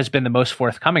has been the most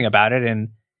forthcoming about it. And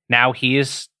now he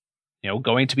is,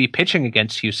 going to be pitching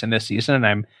against Houston this season. And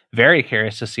I'm very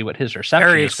curious to see what his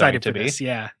reception is going to be.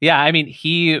 Yeah. Yeah. I mean,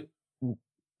 he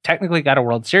technically got a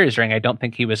World Series ring. I don't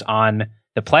think he was on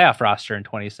the playoff roster in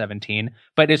 2017,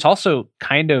 but it's also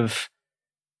kind of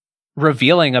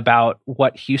revealing about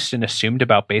what Houston assumed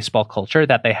about baseball culture,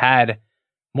 that they had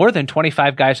more than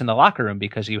 25 guys in the locker room,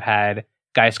 because you had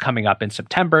guys coming up in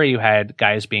September, you had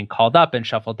guys being called up and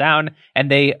shuffled down,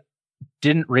 and they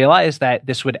didn't realize that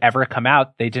this would ever come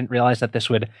out. They didn't realize that this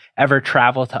would ever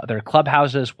travel to other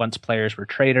clubhouses once players were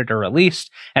traded or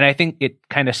released. And I think it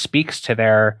kind of speaks to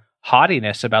their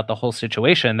haughtiness about the whole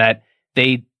situation, that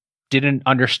they didn't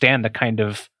understand the kind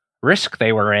of risk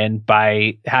they were in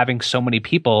by having so many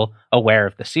people aware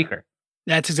of the secret.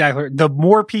 That's exactly right. The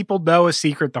more people know a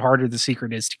secret, the harder the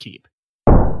secret is to keep.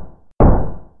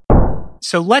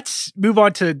 So let's move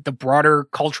on to the broader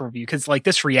cultural view, because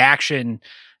this reaction,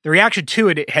 the reaction to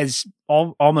it has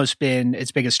almost been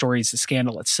as big a story as the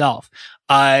scandal itself.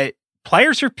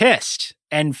 Players are pissed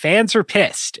and fans are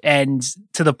pissed, and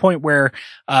to the point where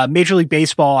Major League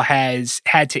Baseball has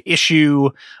had to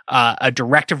issue a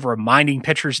directive reminding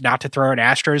pitchers not to throw at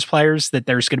Astros players, that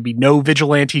there's going to be no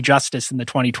vigilante justice in the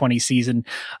 2020 season.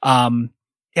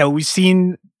 We've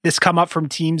seen this come up from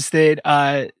teams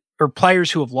that or players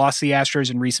who have lost the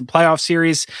Astros in recent playoff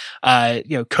series.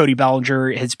 Cody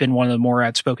Bellinger has been one of the more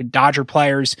outspoken Dodger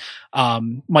players.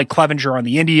 Mike Clevenger on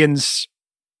the Indians.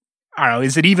 I don't know.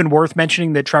 Is it even worth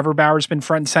mentioning that Trevor Bauer's been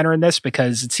front and center in this?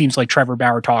 Because it seems like Trevor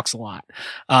Bauer talks a lot.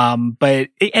 But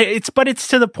it's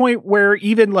to the point where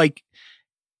even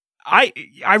I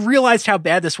realized how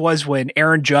bad this was when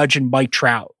Aaron Judge and Mike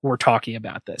Trout were talking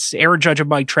about this. Aaron Judge and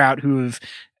Mike Trout, who have,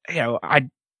 I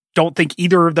don't think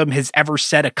either of them has ever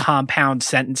said a compound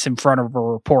sentence in front of a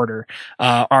reporter,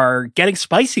 are getting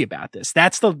spicy about this.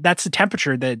 That's the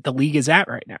temperature that the league is at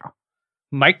right now.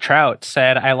 Mike Trout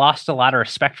said, "I lost a lot of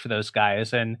respect for those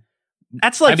guys." And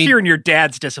that's hearing your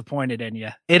dad's disappointed in you.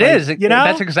 It is.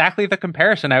 That's exactly the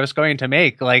comparison I was going to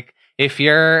make. If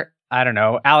you're, I don't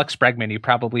know, Alex Bregman, you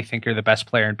probably think you're the best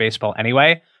player in baseball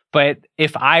anyway. But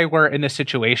if I were in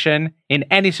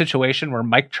any situation where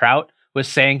Mike Trout was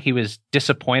saying he was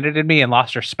disappointed in me and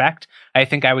lost respect, I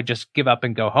think I would just give up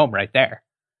and go home right there.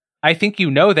 I think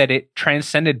that it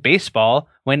transcended baseball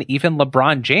when even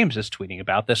LeBron James is tweeting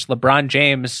about this. LeBron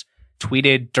James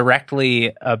tweeted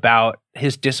directly about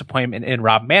his disappointment in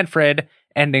Rob Manfred,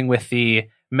 ending with the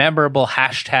memorable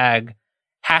hashtag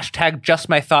just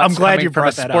my thoughts. I'm glad coming you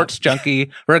brought from a that sports up. junkie,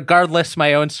 regardless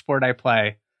my own sport I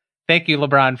play. Thank you,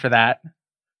 LeBron, for that.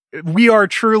 We are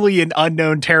truly in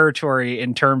unknown territory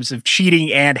in terms of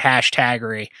cheating and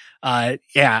hashtaggery.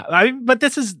 But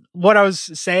this is what I was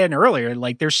saying earlier.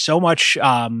 There's so much,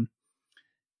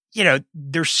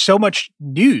 there's so much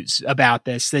news about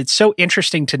this that's so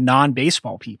interesting to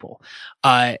non-baseball people.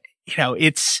 I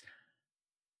guess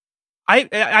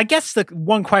the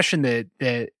one question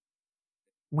that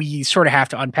we sort of have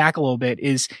to unpack a little bit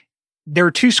is, there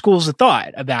are two schools of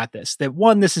thought about this. That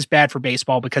one, this is bad for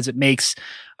baseball because it makes,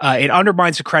 it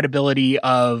undermines the credibility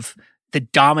of the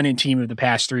dominant team of the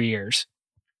past 3 years.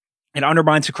 It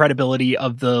undermines the credibility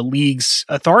of the league's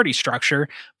authority structure,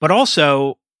 but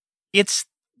also it's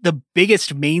the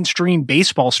biggest mainstream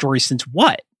baseball story since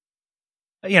what?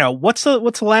 What's the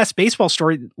last baseball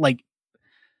story? Like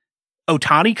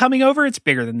Ohtani coming over? It's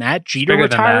bigger than that. Jeter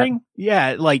retiring?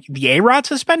 Yeah, like the A-Rod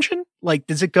suspension? Like,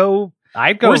 does it go?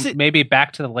 I'd go maybe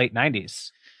back to the late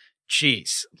 90s.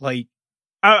 Jeez, like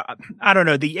I don't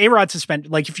know. The A-Rod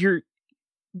suspension. Like,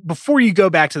 before you go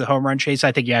back to the home run chase,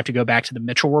 I think you have to go back to the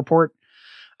Mitchell report.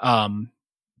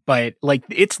 But like,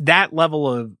 it's that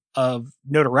level of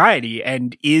notoriety.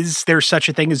 And is there such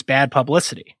a thing as bad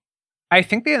publicity? I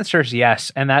think the answer is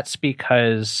yes. And that's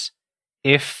because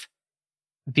if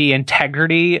the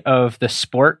integrity of the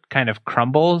sport kind of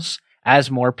crumbles as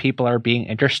more people are being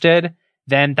interested,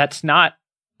 then that's not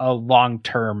a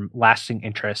long-term lasting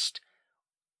interest.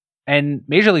 And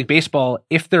Major League Baseball,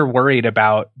 if they're worried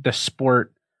about the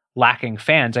sport lacking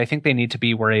fans, I think they need to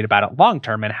be worried about it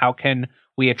long-term. And how can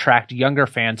we attract younger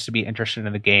fans to be interested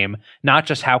in the game? Not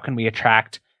just how can we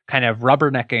attract kind of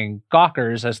rubbernecking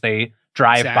gawkers as they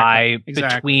drive by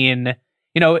between,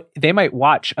 they might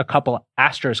watch a couple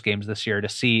Astros games this year to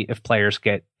see if players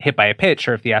get hit by a pitch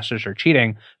or if the Astros are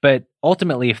cheating. But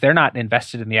ultimately, if they're not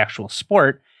invested in the actual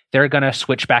sport, they're going to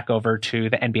switch back over to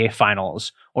the NBA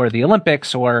Finals or the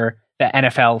Olympics or the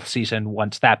NFL season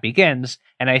once that begins.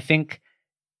 And I think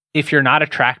if you're not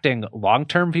attracting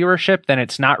long-term viewership, then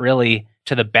it's not really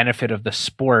to the benefit of the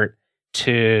sport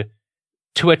to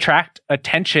attract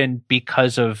attention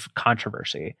because of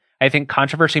controversy. I think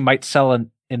controversy might sell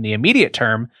in the immediate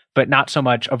term, but not so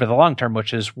much over the long term,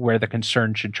 which is where the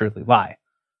concern should truly lie.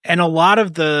 And a lot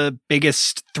of the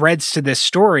biggest threads to this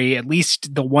story, at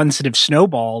least the ones that have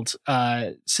snowballed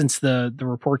since the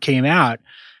report came out,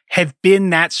 have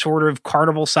been that sort of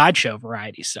carnival sideshow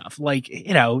variety stuff. Like,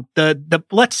 the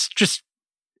let's just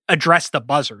address the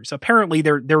buzzers. Apparently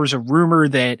there was a rumor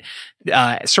that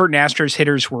certain Astros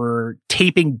hitters were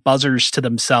taping buzzers to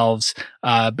themselves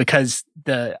because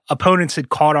the opponents had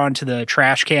caught on to the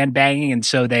trash can banging, and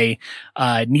so they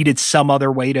needed some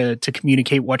other way to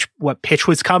communicate what pitch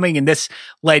was coming. And this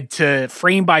led to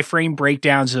frame by frame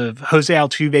breakdowns of Jose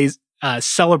Altuve's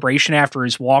celebration after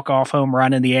his walk-off home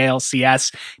run in the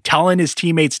ALCS, telling his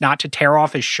teammates not to tear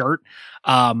off his shirt.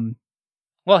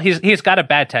 Well, he's got a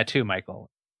bad tattoo, Michael.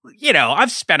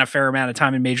 I've spent a fair amount of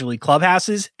time in Major League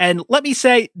clubhouses, and let me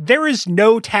say, there is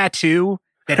no tattoo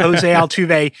that Jose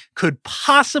Altuve could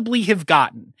possibly have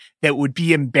gotten that would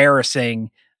be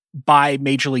embarrassing by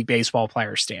Major League Baseball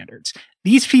player standards.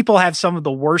 These people have some of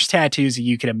the worst tattoos that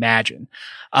you can imagine.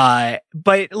 But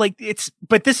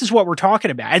this is what we're talking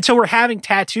about. And so we're having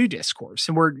tattoo discourse,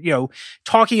 and we're,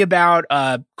 talking about,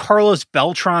 Carlos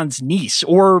Beltran's niece,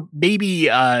 or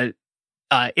maybe,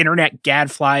 internet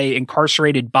gadfly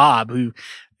incarcerated Bob, who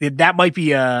that might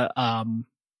be a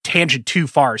tangent too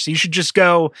far. So you should just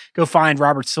go find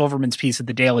Robert Silverman's piece at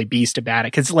the Daily Beast about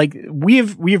it. Cause like we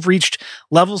have reached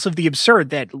levels of the absurd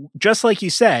that, just like you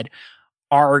said,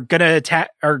 are going to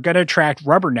attract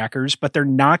rubberneckers, but they're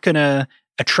not going to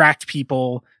attract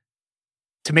people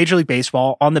to Major League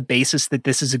Baseball on the basis that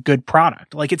this is a good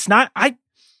product. Like, it's not,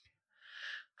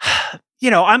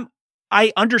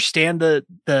 I understand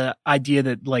the idea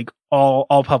that like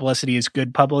all publicity is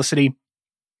good publicity,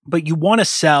 but you want to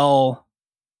sell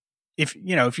if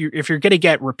you're going to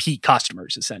get repeat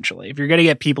customers, essentially, if you're going to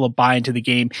get people to buy into the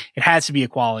game, it has to be a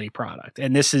quality product.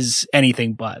 And this is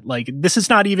anything but. Like, this is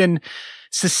not even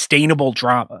sustainable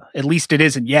drama. At least it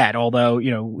isn't yet. Although,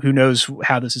 who knows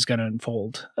how this is going to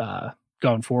unfold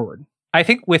going forward. I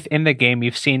think within the game,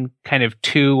 you've seen kind of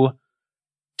two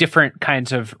different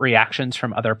kinds of reactions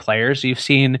from other players. You've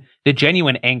seen the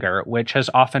genuine anger, which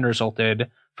has often resulted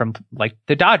from like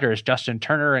the Dodgers, Justin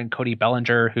Turner and Cody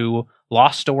Bellinger, who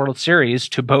lost a World Series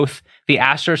to both the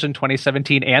Astros in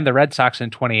 2017 and the Red Sox in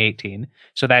 2018.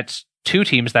 So that's two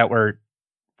teams that were,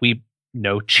 we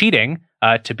know, cheating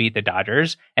to beat the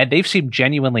Dodgers. And they've seemed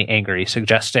genuinely angry,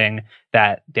 suggesting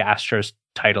that the Astros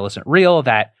title isn't real,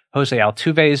 that Jose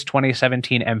Altuve's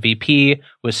 2017 MVP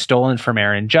was stolen from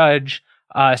Aaron Judge.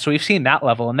 So we've seen that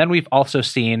level. And then we've also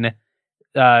seen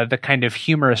the kind of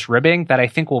humorous ribbing that I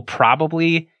think will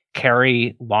probably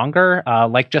carry longer.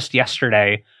 Like just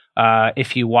yesterday,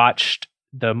 if you watched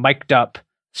the mic'd up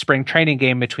spring training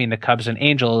game between the Cubs and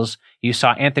Angels, you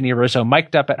saw Anthony Rizzo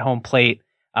mic'd up at home plate.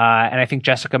 And I think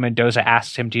Jessica Mendoza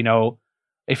asked him, do you know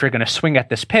if you're going to swing at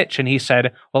this pitch? And he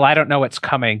said, well, I don't know what's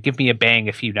coming. Give me a bang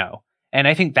if you know. And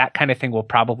I think that kind of thing will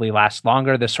probably last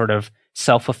longer, this sort of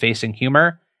self-effacing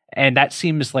humor. And that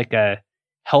seems like a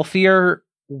healthier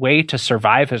way to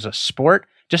survive as a sport,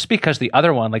 just because the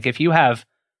other one, like if you have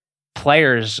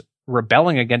players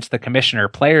rebelling against the commissioner,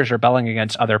 players rebelling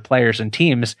against other players and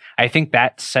teams, I think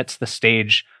that sets the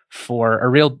stage for a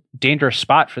real dangerous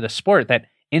spot for the sport that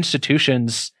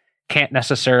institutions can't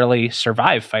necessarily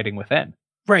survive fighting within.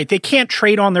 Right. They can't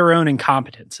trade on their own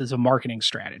incompetence as a marketing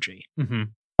strategy. Mm-hmm.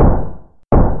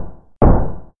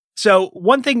 So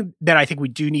one thing that I think we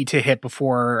do need to hit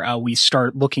before we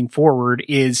start looking forward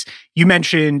is you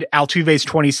mentioned Altuve's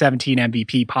 2017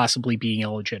 MVP possibly being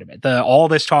illegitimate. All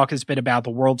this talk has been about the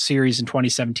World Series in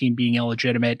 2017 being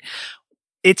illegitimate.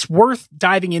 It's worth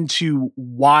diving into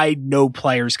why no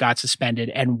players got suspended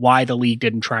and why the league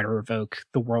didn't try to revoke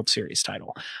the World Series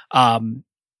title.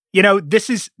 This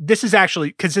is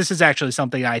actually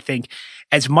something I think,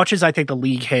 as much as I think the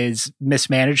league has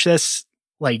mismanaged this,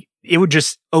 like, it would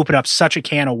just open up such a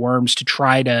can of worms to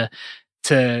try to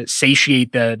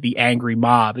satiate the angry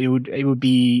mob. It would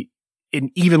be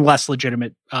an even less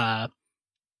legitimate and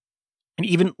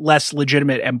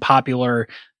popular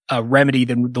remedy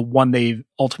than the one they've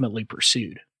ultimately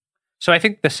pursued. So I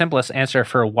think the simplest answer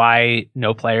for why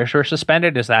no players were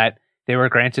suspended is that they were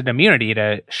granted immunity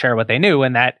to share what they knew,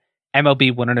 and that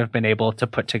MLB wouldn't have been able to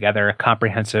put together a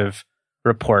comprehensive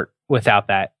report without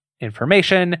that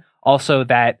information. Also,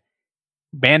 that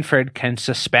Manfred can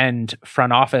suspend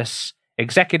front office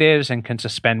executives and can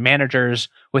suspend managers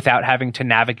without having to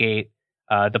navigate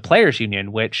the players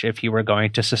union, which if he were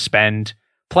going to suspend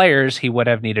players, he would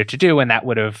have needed to do, and that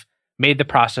would have made the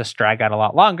process drag out a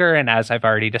lot longer. And as I've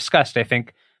already discussed, I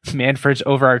think Manfred's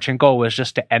overarching goal was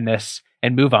just to end this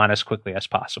and move on as quickly as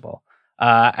possible.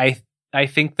 I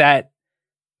think that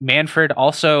Manfred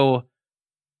also,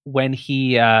 when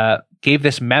he gave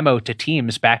this memo to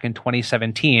teams back in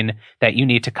 2017 that you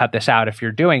need to cut this out if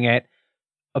you're doing it,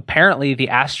 apparently the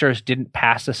Astros didn't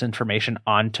pass this information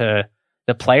on to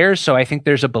the players. So I think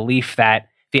there's a belief that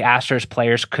the Astros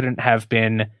players couldn't have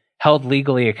been held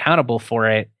legally accountable for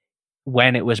it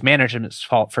when it was management's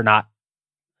fault for not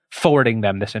forwarding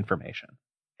them this information.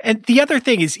 And the other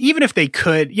thing is, even if they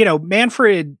could,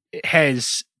 Manfred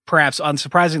has, perhaps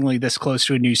unsurprisingly, this close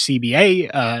to a new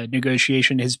CBA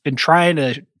negotiation, has been trying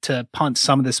to punt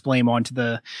some of this blame onto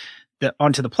the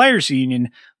players union.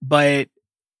 But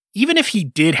even if he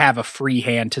did have a free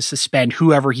hand to suspend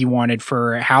whoever he wanted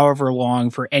for however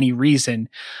long for any reason,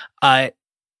 I'm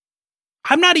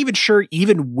not even sure,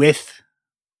 even with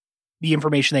the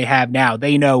information they have now,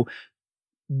 they know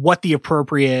what the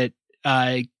appropriate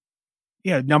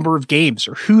number of games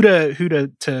or who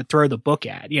to throw the book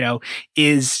at.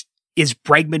 Is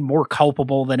Bregman more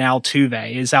culpable than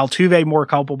Altuve? Is Altuve more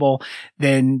culpable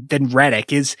than Reddick?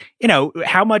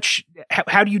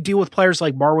 How do you deal with players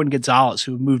like Marwin Gonzalez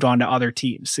who have moved on to other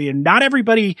teams? See, not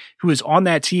everybody who is on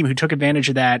that team who took advantage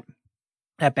of that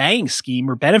banging scheme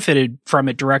or benefited from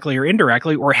it directly or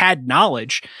indirectly or had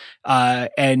knowledge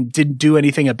and didn't do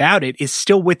anything about it is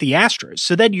still with the Astros.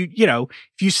 So then if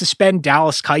you suspend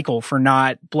Dallas Keuchel for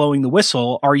not blowing the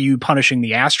whistle, are you punishing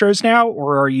the Astros now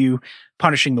or are you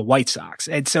punishing the White Sox?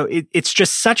 And so it's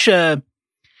just such a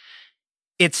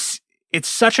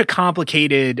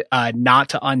complicated knot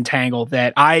to untangle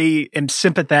that I am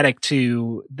sympathetic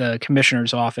to the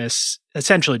commissioner's office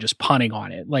essentially just punting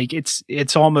on it. Like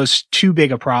it's almost too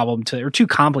big a problem or too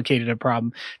complicated a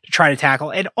problem to try to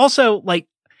tackle. And also, like,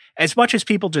 as much as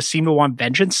people just seem to want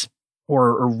vengeance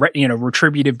or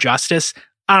retributive justice,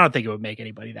 I don't think it would make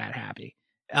anybody that happy.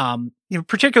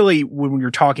 Particularly when you're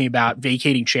talking about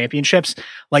vacating championships.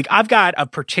 Like, I've got a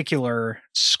particular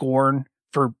scorn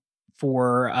for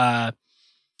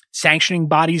sanctioning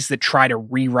bodies that try to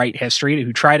rewrite history,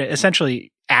 who try to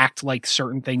essentially act like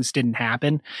certain things didn't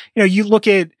happen. You look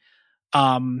at,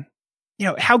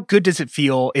 how good does it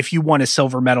feel if you won a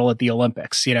silver medal at the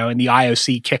Olympics, and the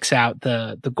IOC kicks out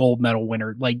the gold medal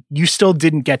winner? Like, you still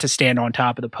didn't get to stand on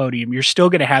top of the podium. You're still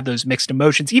going to have those mixed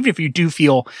emotions, even if you do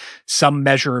feel some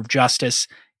measure of justice.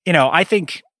 I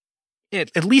think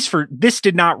at least for this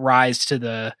did not rise to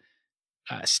the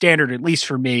standard, at least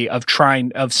for me, of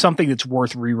something that's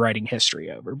worth rewriting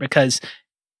history over, because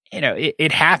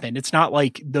it happened. It's not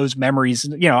like those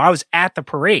memories, I was at the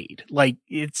parade. Like,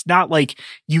 it's not like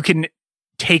you can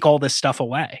take all this stuff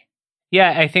away.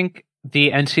 Yeah, I think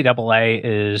the NCAA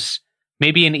is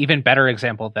maybe an even better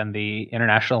example than the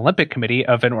International Olympic Committee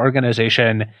of an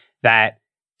organization that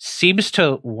seems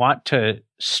to want to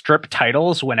strip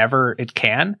titles whenever it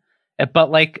can.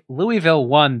 But like, Louisville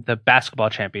won the basketball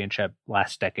championship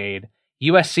last decade.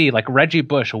 USC, like, Reggie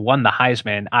Bush won the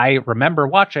Heisman. I remember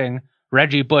watching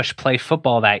Reggie Bush play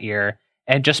football that year.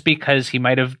 And just because he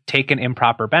might have taken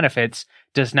improper benefits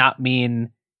does not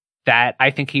mean that I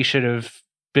think he should have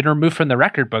been removed from the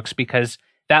record books, because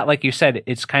that, like you said,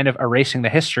 it's kind of erasing the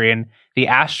history, and the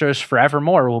Astros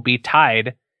forevermore will be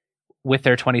tied with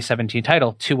their 2017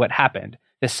 title to what happened.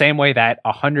 the same way that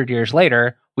 100 years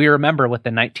later, we remember what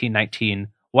the 1919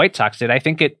 White Sox did. I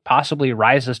think it possibly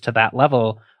rises to that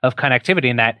level of connectivity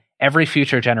in that every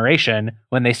future generation,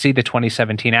 when they see the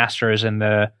 2017 Astros in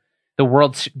the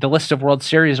list of World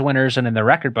Series winners and in the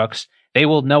record books, they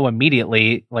will know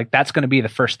immediately, like, that's going to be the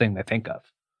first thing they think of.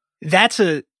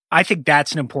 I think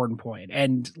that's an important point.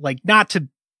 And like, not to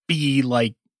be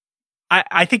like,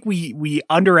 I think we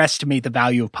underestimate the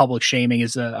value of public shaming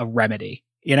as a remedy.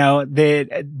 You know,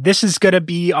 this is going to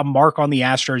be a mark on the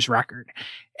Astros record.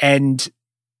 And,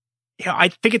 you know, I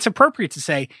think it's appropriate to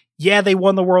say, yeah, they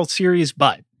won the World Series,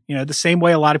 but, you know, the same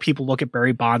way a lot of people look at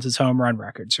Barry Bonds' home run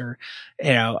records or,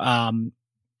 you know,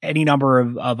 any number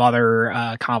of other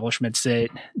accomplishments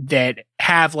that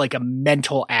have like a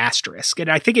mental asterisk. And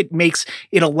I think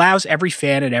it allows every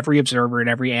fan and every observer and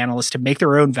every analyst to make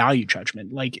their own value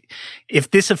judgment. Like, if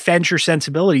this offends your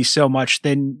sensibilities so much,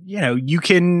 then, you know, you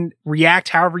can react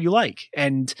however you like.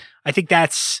 And I think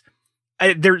that's,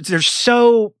 I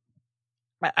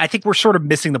think we're sort of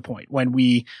missing the point when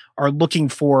we are looking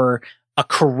for a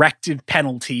corrective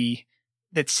penalty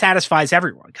that satisfies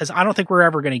everyone, because I don't think we're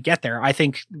ever going to get there. I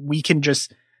think we can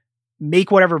just make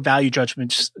whatever value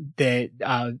judgments that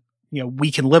you know,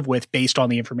 we can live with based on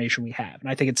the information we have, and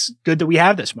I think it's good that we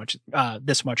have this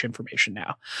much information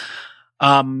now.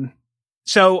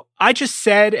 So I just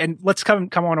said, and let's come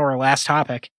on to our last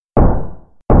topic.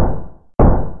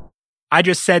 I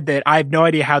just said that I have no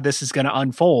idea how this is going to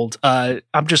unfold.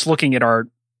 I'm just looking at our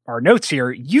notes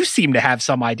here. You seem to have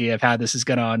some idea of how this is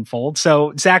going to unfold.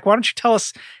 So, Zach, why don't you tell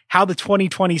us how the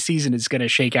 2020 season is going to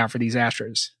shake out for these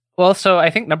Astros? Well, so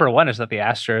I think number one is that the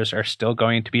Astros are still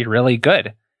going to be really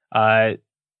good.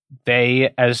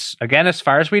 They, as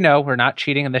far as we know, were not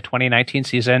cheating in the 2019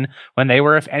 season when they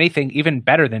were, if anything, even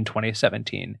better than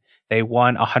 2017. They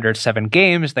won 107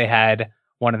 games. They had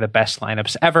one of the best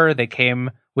lineups ever. They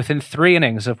came within 3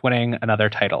 innings of winning another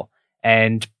title.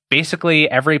 And basically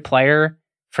every player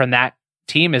from that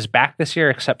team is back this year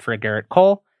except for Garrett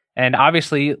Cole. And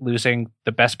obviously losing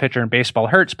the best pitcher in baseball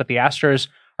hurts, but the Astros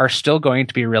are still going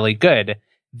to be really good.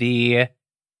 The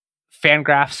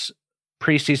Fangraphs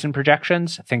preseason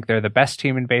projections think they're the best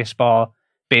team in baseball.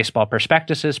 Baseball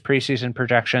Prospectus's preseason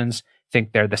projections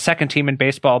think they're the second team in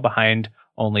baseball behind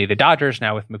only the Dodgers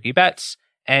now with Mookie Betts.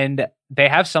 And they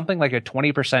have something like a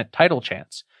 20% title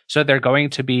chance. So they're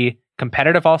going to be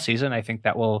competitive all season. I think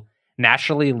that will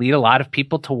naturally lead a lot of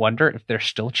people to wonder if they're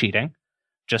still cheating,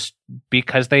 just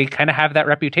because they kind of have that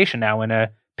reputation now. In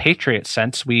a Patriot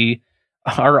sense, we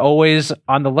are always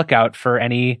on the lookout for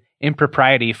any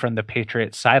impropriety from the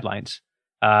Patriots sidelines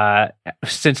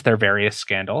since their various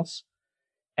scandals.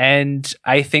 And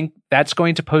I think that's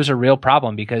going to pose a real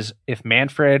problem, because if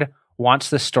Manfred wants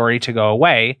the story to go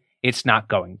away, it's not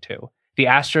going to. The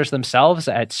Astros themselves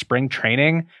at spring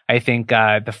training, I think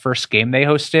the first game they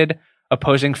hosted,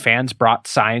 opposing fans brought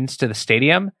signs to the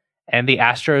stadium, and the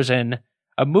Astros, in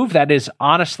a move that is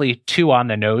honestly too on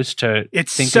the nose to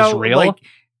think is real. Like,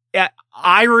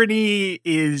 irony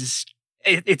is,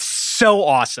 it's so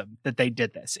awesome that they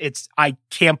did this. I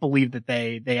can't believe that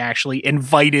they actually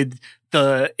invited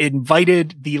the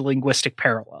linguistic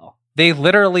parallel. They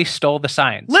literally stole the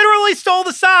signs. They literally stole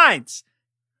the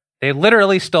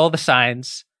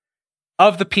signs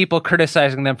of the people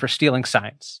criticizing them for stealing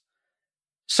signs.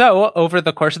 So over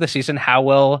the course of the season, how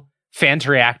will fans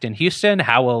react in Houston?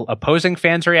 How will opposing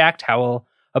fans react? How will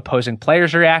opposing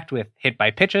players react with hit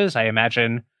by pitches? I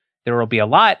imagine there will be a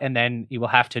lot. And then you will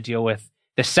have to deal with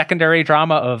the secondary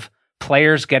drama of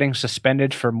players getting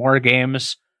suspended for more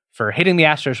games for hitting the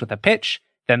Astros with a pitch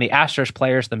than the Astros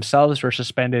players themselves were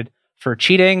suspended for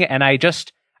cheating. And I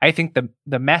think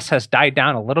the mess has died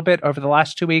down a little bit over the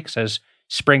last 2 weeks as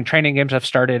spring training games have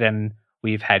started and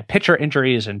we've had pitcher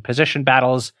injuries and position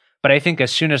battles. But I think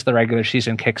as soon as the regular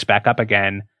season kicks back up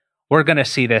again, we're going to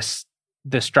see this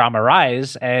drama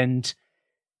rise, and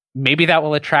maybe that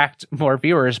will attract more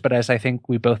viewers. But as I think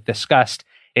we both discussed,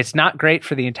 it's not great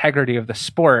for the integrity of the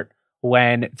sport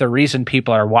when the reason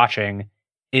people are watching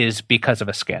is because of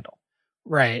a scandal.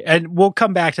 Right. And we'll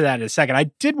come back to that in a second. I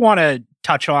did want to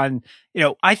touch on,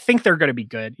 I think they're going to be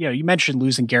good. You mentioned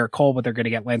losing Garrett Cole, but they're going to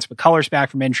get Lance McCullers back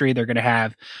from injury. They're going to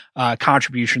have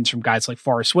contributions from guys like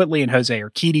Forrest Whitley and Jose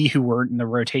Urquidy, who weren't in the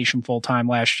rotation full time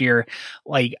last year.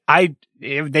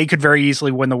 They could very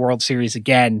easily win the World Series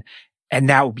again. And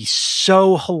that would be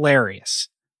so hilarious.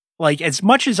 Like, as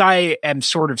much as I am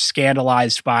sort of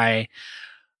scandalized by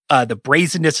the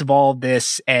brazenness of all of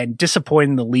this and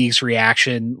disappointed in the league's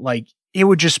reaction, like, it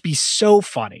would just be so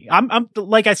funny. I'm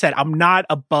like I said, I'm not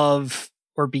above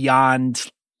or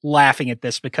beyond laughing at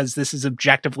this because this is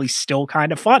objectively still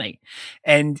kind of funny.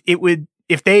 And it would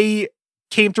if they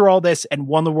came through all this and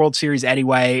won the World Series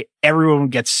anyway, everyone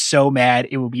would get so mad.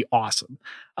 It would be awesome.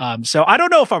 So I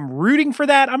don't know if I'm rooting for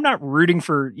that. I'm not rooting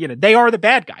for, they are the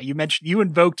bad guy. You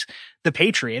invoked the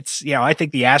Patriots. I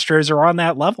think the Astros are on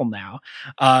that level now.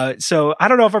 So I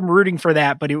don't know if I'm rooting for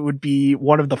that, but it would be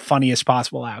one of the funniest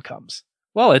possible outcomes.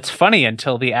 Well, it's funny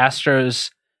until the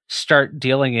Astros start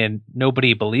dealing in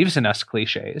nobody believes in us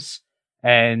cliches.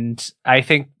 And I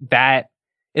think that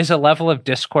is a level of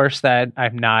discourse that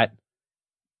I'm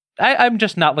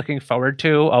just not looking forward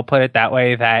to. I'll put it that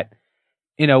way, that,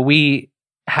 we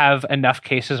have enough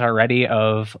cases already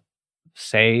of,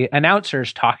 say,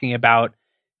 announcers talking about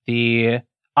the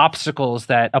obstacles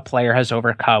that a player has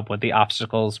overcome, when the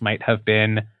obstacles might have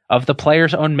been of the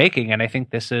player's own making. And I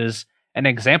think this is an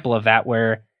example of that,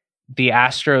 where the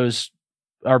Astros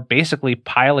are basically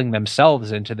piling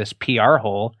themselves into this PR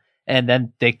hole, and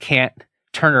then they can't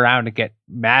turn around and get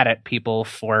mad at people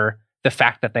for the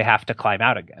fact that they have to climb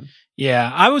out again.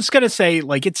 Yeah, I was going to say,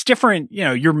 it's different.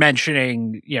 You're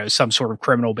mentioning, some sort of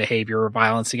criminal behavior or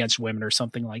violence against women or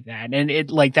something like that. And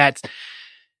that's,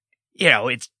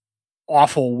 it's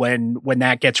awful when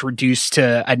that gets reduced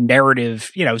to a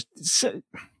narrative,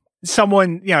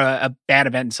 someone, a bad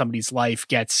event in somebody's life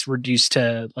gets reduced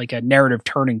to a narrative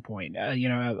turning point,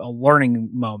 a learning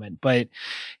moment. But,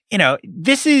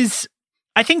 this is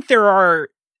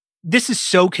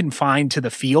so confined to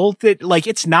the field that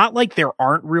it's not like there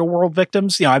aren't real world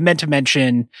victims. I meant to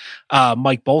mention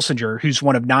Mike Bolsinger, who's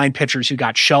one of 9 pitchers who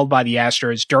got shelled by the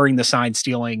Astros during the sign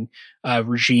stealing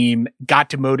regime, got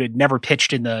demoted, never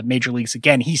pitched in the major leagues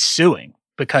again. He's suing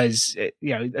because,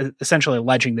 essentially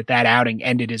alleging that outing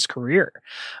ended his career.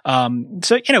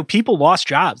 So, people lost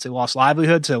jobs, they lost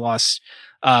livelihoods, they lost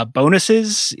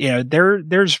bonuses.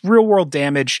 There's real world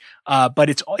damage,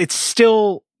 but it's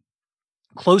still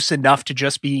close enough to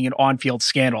just being an on-field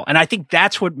scandal. And I think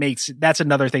that's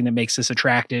another thing that makes this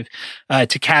attractive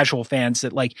to casual fans,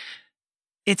 that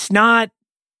it's not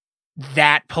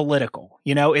that political,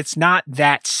 it's not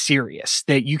that serious,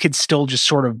 that you could still just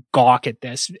sort of gawk at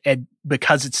this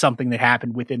because it's something that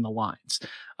happened within the lines.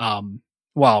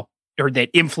 Or that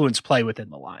influence play within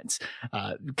the lines,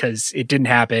 because it didn't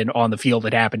happen on the field.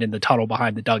 It happened in the tunnel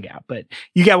behind the dugout, but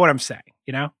you get what I'm saying,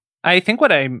 I think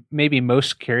what I'm maybe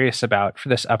most curious about for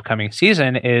this upcoming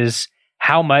season is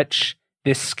how much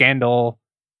this scandal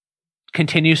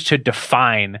continues to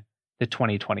define the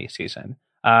 2020 season.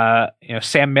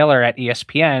 Sam Miller at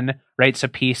ESPN writes a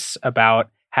piece about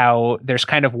how there's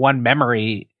kind of one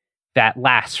memory that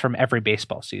lasts from every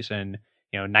baseball season.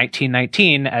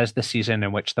 1919 as the season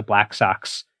in which the Black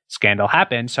Sox scandal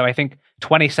happened. So I think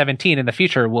 2017 in the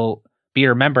future will be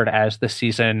remembered as the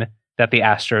season that the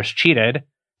Astros cheated.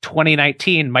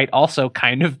 2019 might also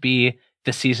kind of be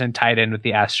the season tied in with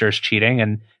the Astros cheating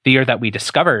and the year that we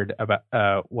discovered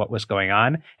about what was going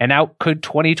on. And now could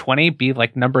 2020 be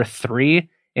number 3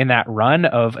 in that run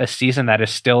of a season that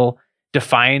is still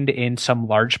defined in some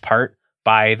large part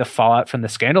by the fallout from the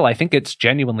scandal? I think it's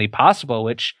genuinely possible,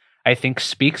 which I think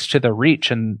speaks to the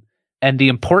reach and the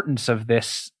importance of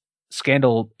this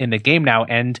scandal in the game now,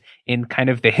 and in kind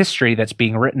of the history that's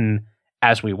being written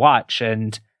as we watch.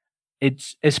 And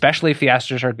it's especially if the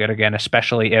Astros are good again,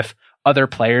 especially if other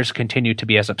players continue to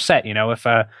be as upset. If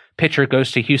a pitcher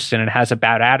goes to Houston and has a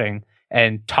bad outing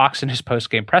and talks in his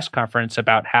post-game press conference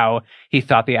about how he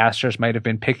thought the Astros might have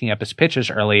been picking up his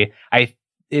pitches early,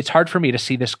 it's hard for me to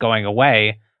see this going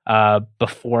away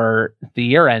before the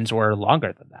year ends, or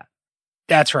longer than that.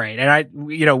 That's right. And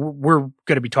we're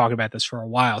going to be talking about this for a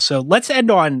while. So let's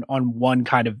end on one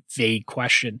kind of vague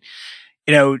question.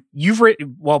 You've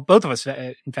written, both of us,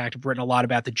 in fact, have written a lot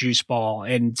about the juice ball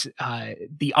and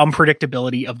the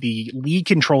unpredictability of the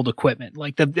league-controlled equipment.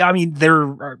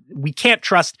 We can't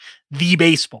trust the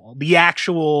baseball, the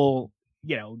actual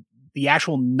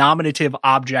nominative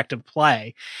object of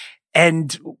play.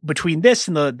 And between this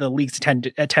and the league's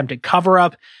attempted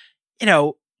cover-up,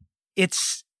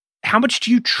 it's how much do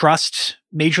you trust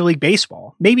Major League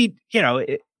Baseball? Maybe,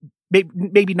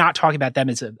 maybe not talking about them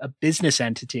as a business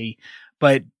entity,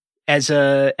 but as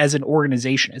an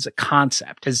organization, as a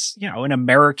concept, as an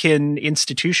American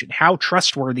institution. How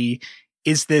trustworthy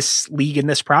is this league and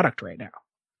this product right now?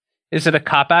 Is it a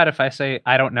cop-out if I say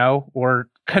I don't know? Or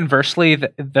conversely,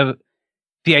 the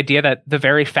idea that the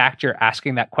very fact you're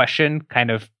asking that question kind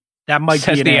of that might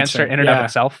says be an the answer in and of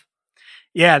itself?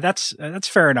 Yeah, that's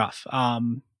fair enough.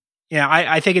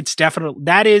 I think it's definitely,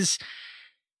 that is,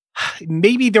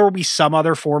 maybe there will be some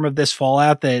other form of this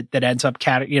fallout that ends up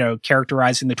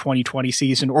characterizing the 2020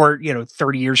 season, or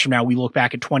 30 years from now we look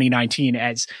back at 2019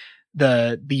 as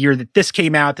the year that this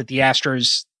came out, that the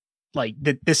Astros like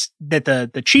that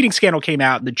the cheating scandal came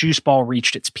out and the juice ball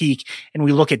reached its peak, and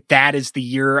we look at that as the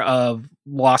year of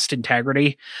lost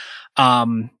integrity.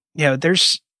 I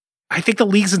think the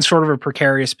league's in sort of a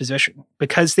precarious position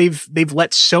because they've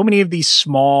let so many of these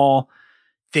small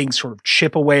things sort of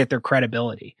chip away at their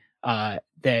credibility,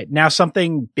 that now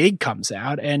something big comes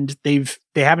out and they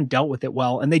haven't dealt with it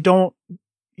well, and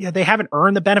they haven't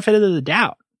earned the benefit of the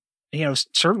doubt.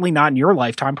 Certainly not in your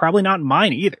lifetime, probably not in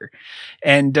mine either.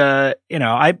 And, I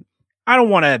don't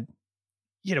want to,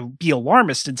 be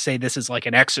alarmist and say this is like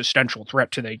an existential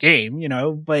threat to the game,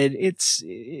 but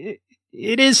it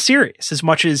is serious as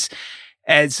much as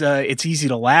it's easy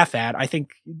to laugh at. I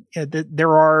think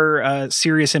there are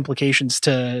serious implications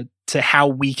to how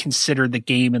we consider the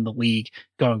game and the league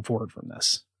going forward from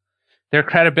this. Their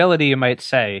credibility, you might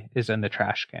say, is in the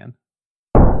trash can.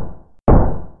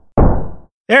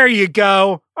 There you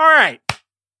go. All right.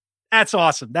 That's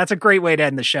awesome. That's a great way to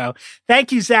end the show.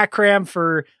 Thank you, Zach Kram,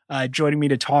 for joining me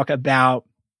to talk about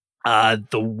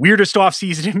the weirdest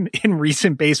offseason in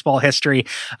recent baseball history.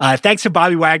 Thanks to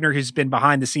Bobby Wagner, who's been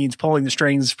behind the scenes, pulling the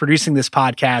strings, producing this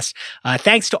podcast.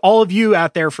 Thanks to all of you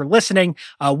out there for listening.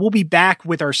 We'll be back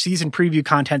with our season preview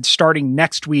content starting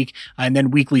next week, and then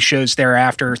weekly shows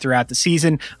thereafter throughout the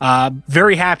season.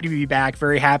 Very happy to be back.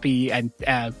 Very happy and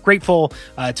grateful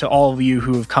to all of you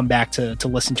who have come back to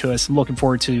listen to us. I'm looking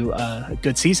forward to a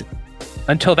good season.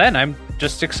 Until then, I'm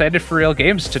just excited for real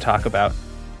games to talk about.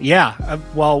 Yeah,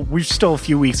 well, we're still a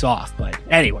few weeks off, but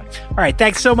anyway. All right,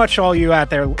 thanks so much to all you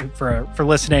out there for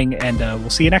listening, and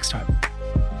we'll see you next time.